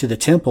into the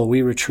temple,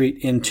 we retreat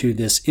into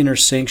this inner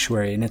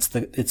sanctuary, and it's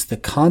the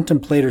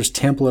contemplator's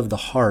temple of the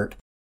heart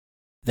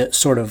that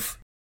sort of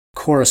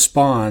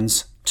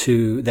corresponds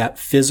to that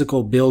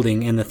physical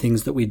building and the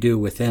things that we do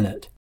within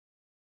it.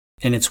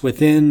 And it's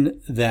within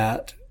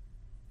that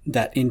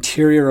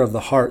interior of the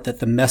heart that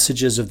the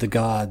messages of the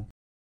God,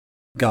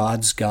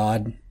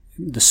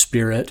 the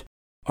Spirit,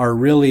 are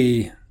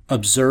really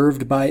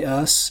observed by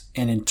us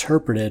and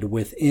interpreted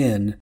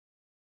within.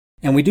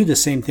 And we do the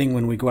same thing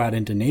when we go out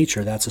into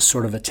nature. That's a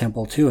sort of a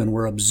temple too, and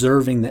we're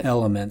observing the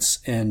elements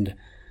and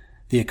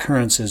the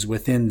occurrences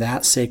within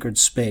that sacred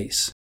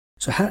space.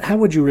 So how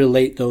would you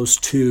relate those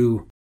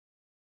two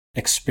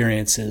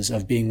experiences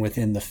of being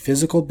within the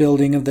physical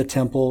building of the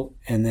temple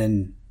and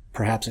then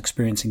perhaps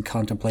experiencing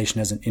contemplation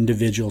as an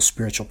individual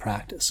spiritual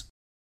practice?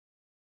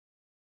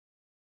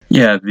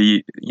 Yeah,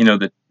 the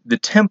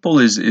temple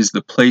is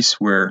the place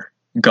where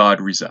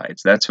God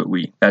resides. That's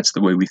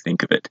the way we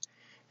think of it.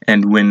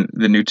 And when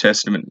the New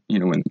Testament,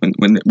 when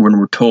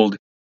we're told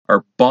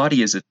our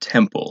body is a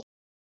temple,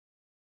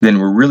 then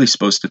we're really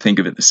supposed to think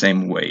of it the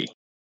same way,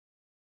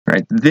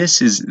 right?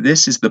 This is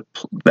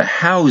the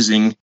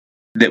housing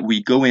that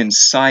we go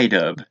inside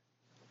of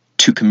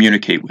to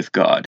communicate with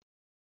God.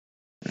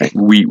 Right?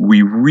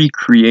 We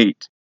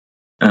recreate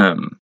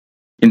in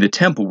the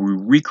temple. We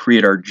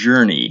recreate our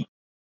journey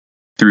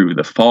through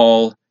the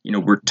fall.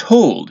 We're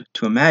told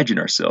to imagine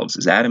ourselves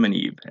as Adam and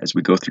Eve as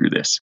we go through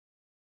this.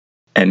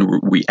 And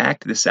we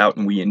act this out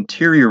and we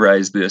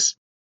interiorize this.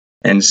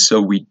 And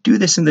so we do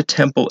this in the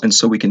temple. And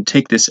so we can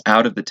take this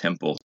out of the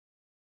temple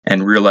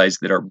and realize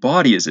that our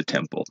body is a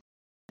temple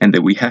and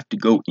that we have to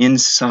go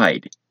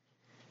inside.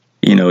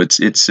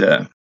 It's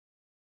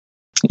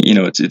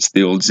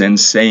the old Zen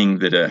saying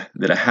that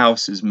a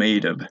house is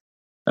made of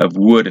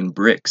wood and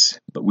bricks,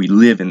 but we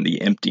live in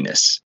the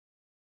emptiness.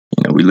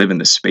 We live in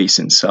the space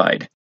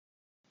inside.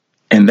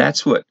 And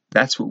that's what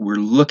we're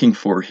looking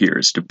for here,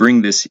 is to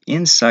bring this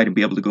inside and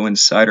be able to go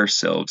inside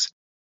ourselves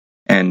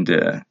and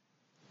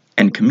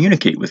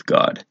communicate with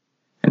God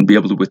and be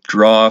able to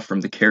withdraw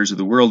from the cares of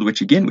the world,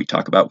 which again we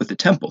talk about with the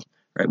temple,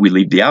 right? We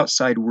leave the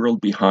outside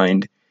world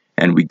behind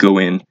and we go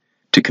in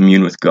to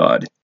commune with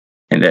God.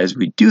 And as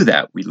we do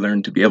that, we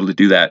learn to be able to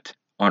do that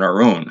on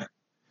our own,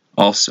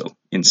 also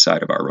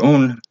inside of our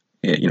own,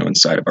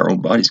 inside of our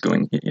own bodies,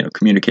 going,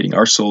 communicating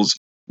our souls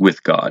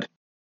with God.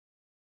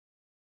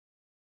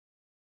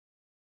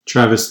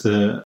 Travis,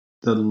 the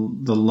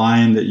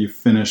line that you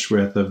finish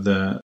with of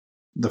the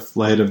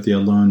flight of the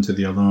alone to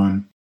the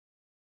alone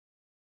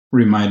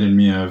reminded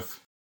me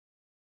of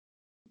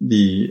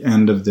the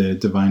end of the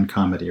Divine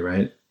Comedy,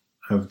 right?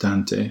 Of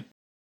Dante.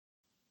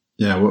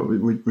 Yeah, what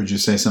would you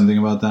say something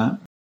about that?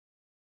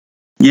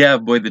 Yeah,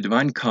 boy, the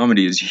Divine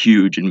Comedy is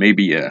huge, and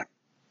maybe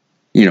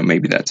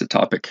that's a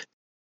topic,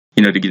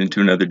 to get into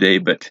another day.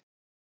 But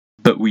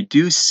we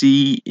do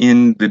see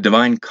in the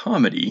Divine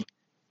Comedy,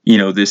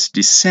 this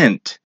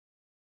descent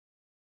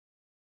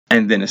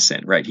and then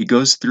ascent, right? He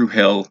goes through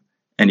hell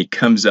and he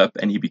comes up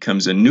and he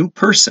becomes a new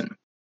person.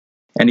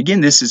 And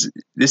again, this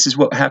is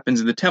what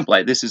happens in the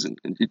temple. This is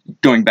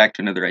going back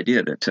to another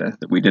idea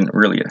that we didn't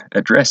really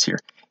address here.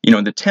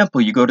 In the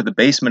temple, you go to the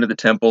basement of the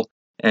temple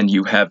and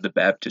you have the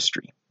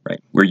baptistry, right,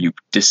 where you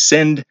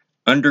descend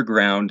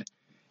underground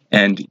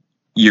and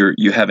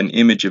you have an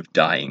image of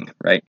dying,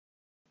 right,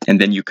 and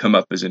then you come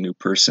up as a new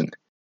person.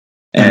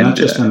 And not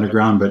just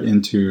underground, but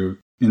into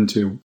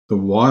the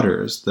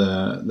waters,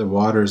 the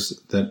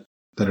waters that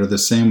are the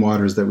same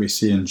waters that we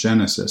see in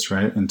Genesis,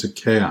 right, into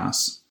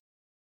chaos.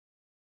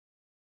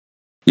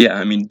 Yeah,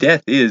 I mean,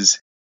 death is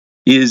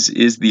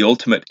the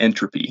ultimate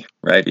entropy,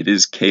 right? It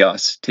is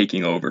chaos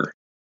taking over.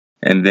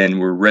 And then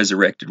we're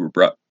resurrected, we're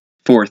brought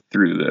forth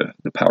through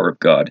the power of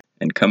God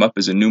and come up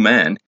as a new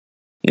man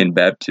in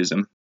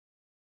baptism.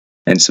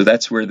 And so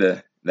that's where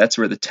the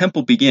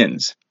temple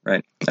begins,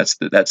 right? That's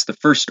the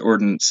first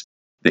ordinance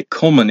that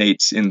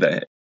culminates in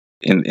the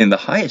in the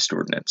highest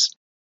ordinance,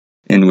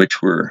 in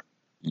which we're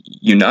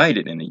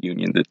united in a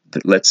union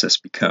that lets us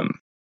become,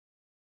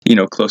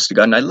 close to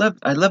God. And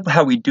I love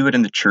how we do it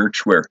in the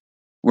church, where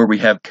we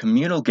have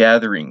communal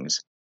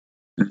gatherings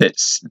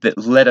that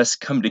let us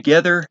come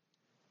together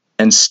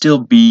and still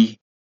be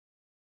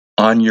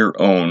on your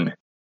own,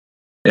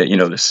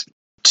 this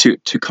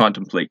to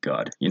contemplate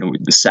God.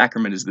 The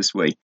sacrament is this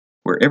way,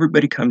 where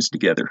everybody comes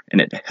together,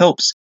 and it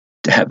helps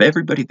to have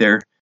everybody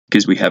there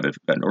because we have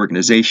an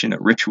organization, a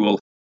ritual,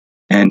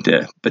 and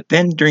but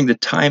then during the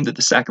time that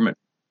the sacrament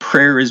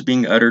prayer is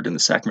being uttered and the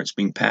sacrament's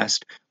being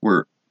passed,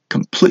 we're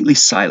completely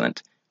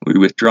silent. We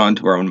withdraw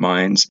into our own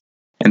minds,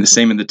 and the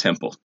same in the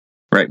temple,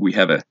 right? We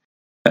have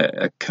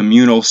a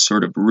communal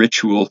sort of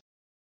ritual,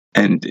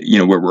 and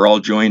where we're all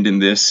joined in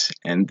this,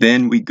 and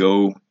then we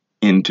go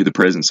into the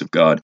presence of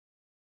God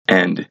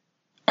and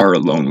are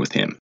alone with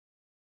Him.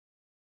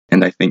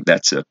 And I think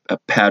that's a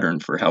pattern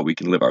for how we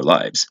can live our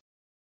lives.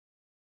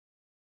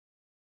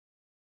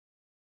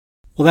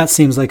 Well, that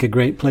seems like a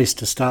great place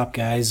to stop,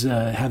 guys.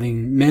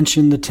 Having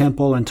mentioned the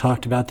temple and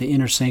talked about the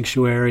inner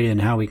sanctuary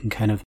and how we can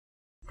kind of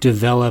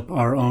develop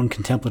our own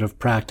contemplative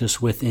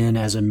practice within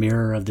as a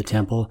mirror of the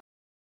temple.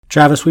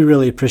 Travis, we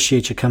really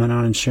appreciate you coming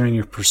on and sharing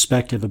your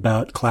perspective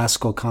about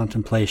classical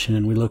contemplation,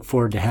 and we look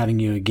forward to having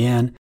you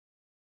again.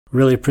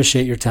 Really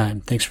appreciate your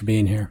time. Thanks for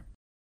being here.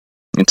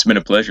 It's been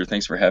a pleasure.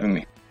 Thanks for having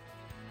me.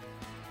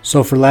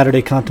 So for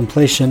Latter-day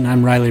Contemplation,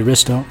 I'm Riley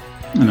Risto.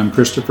 And I'm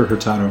Christopher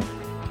Hurtado.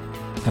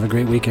 Have a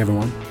great week,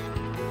 everyone.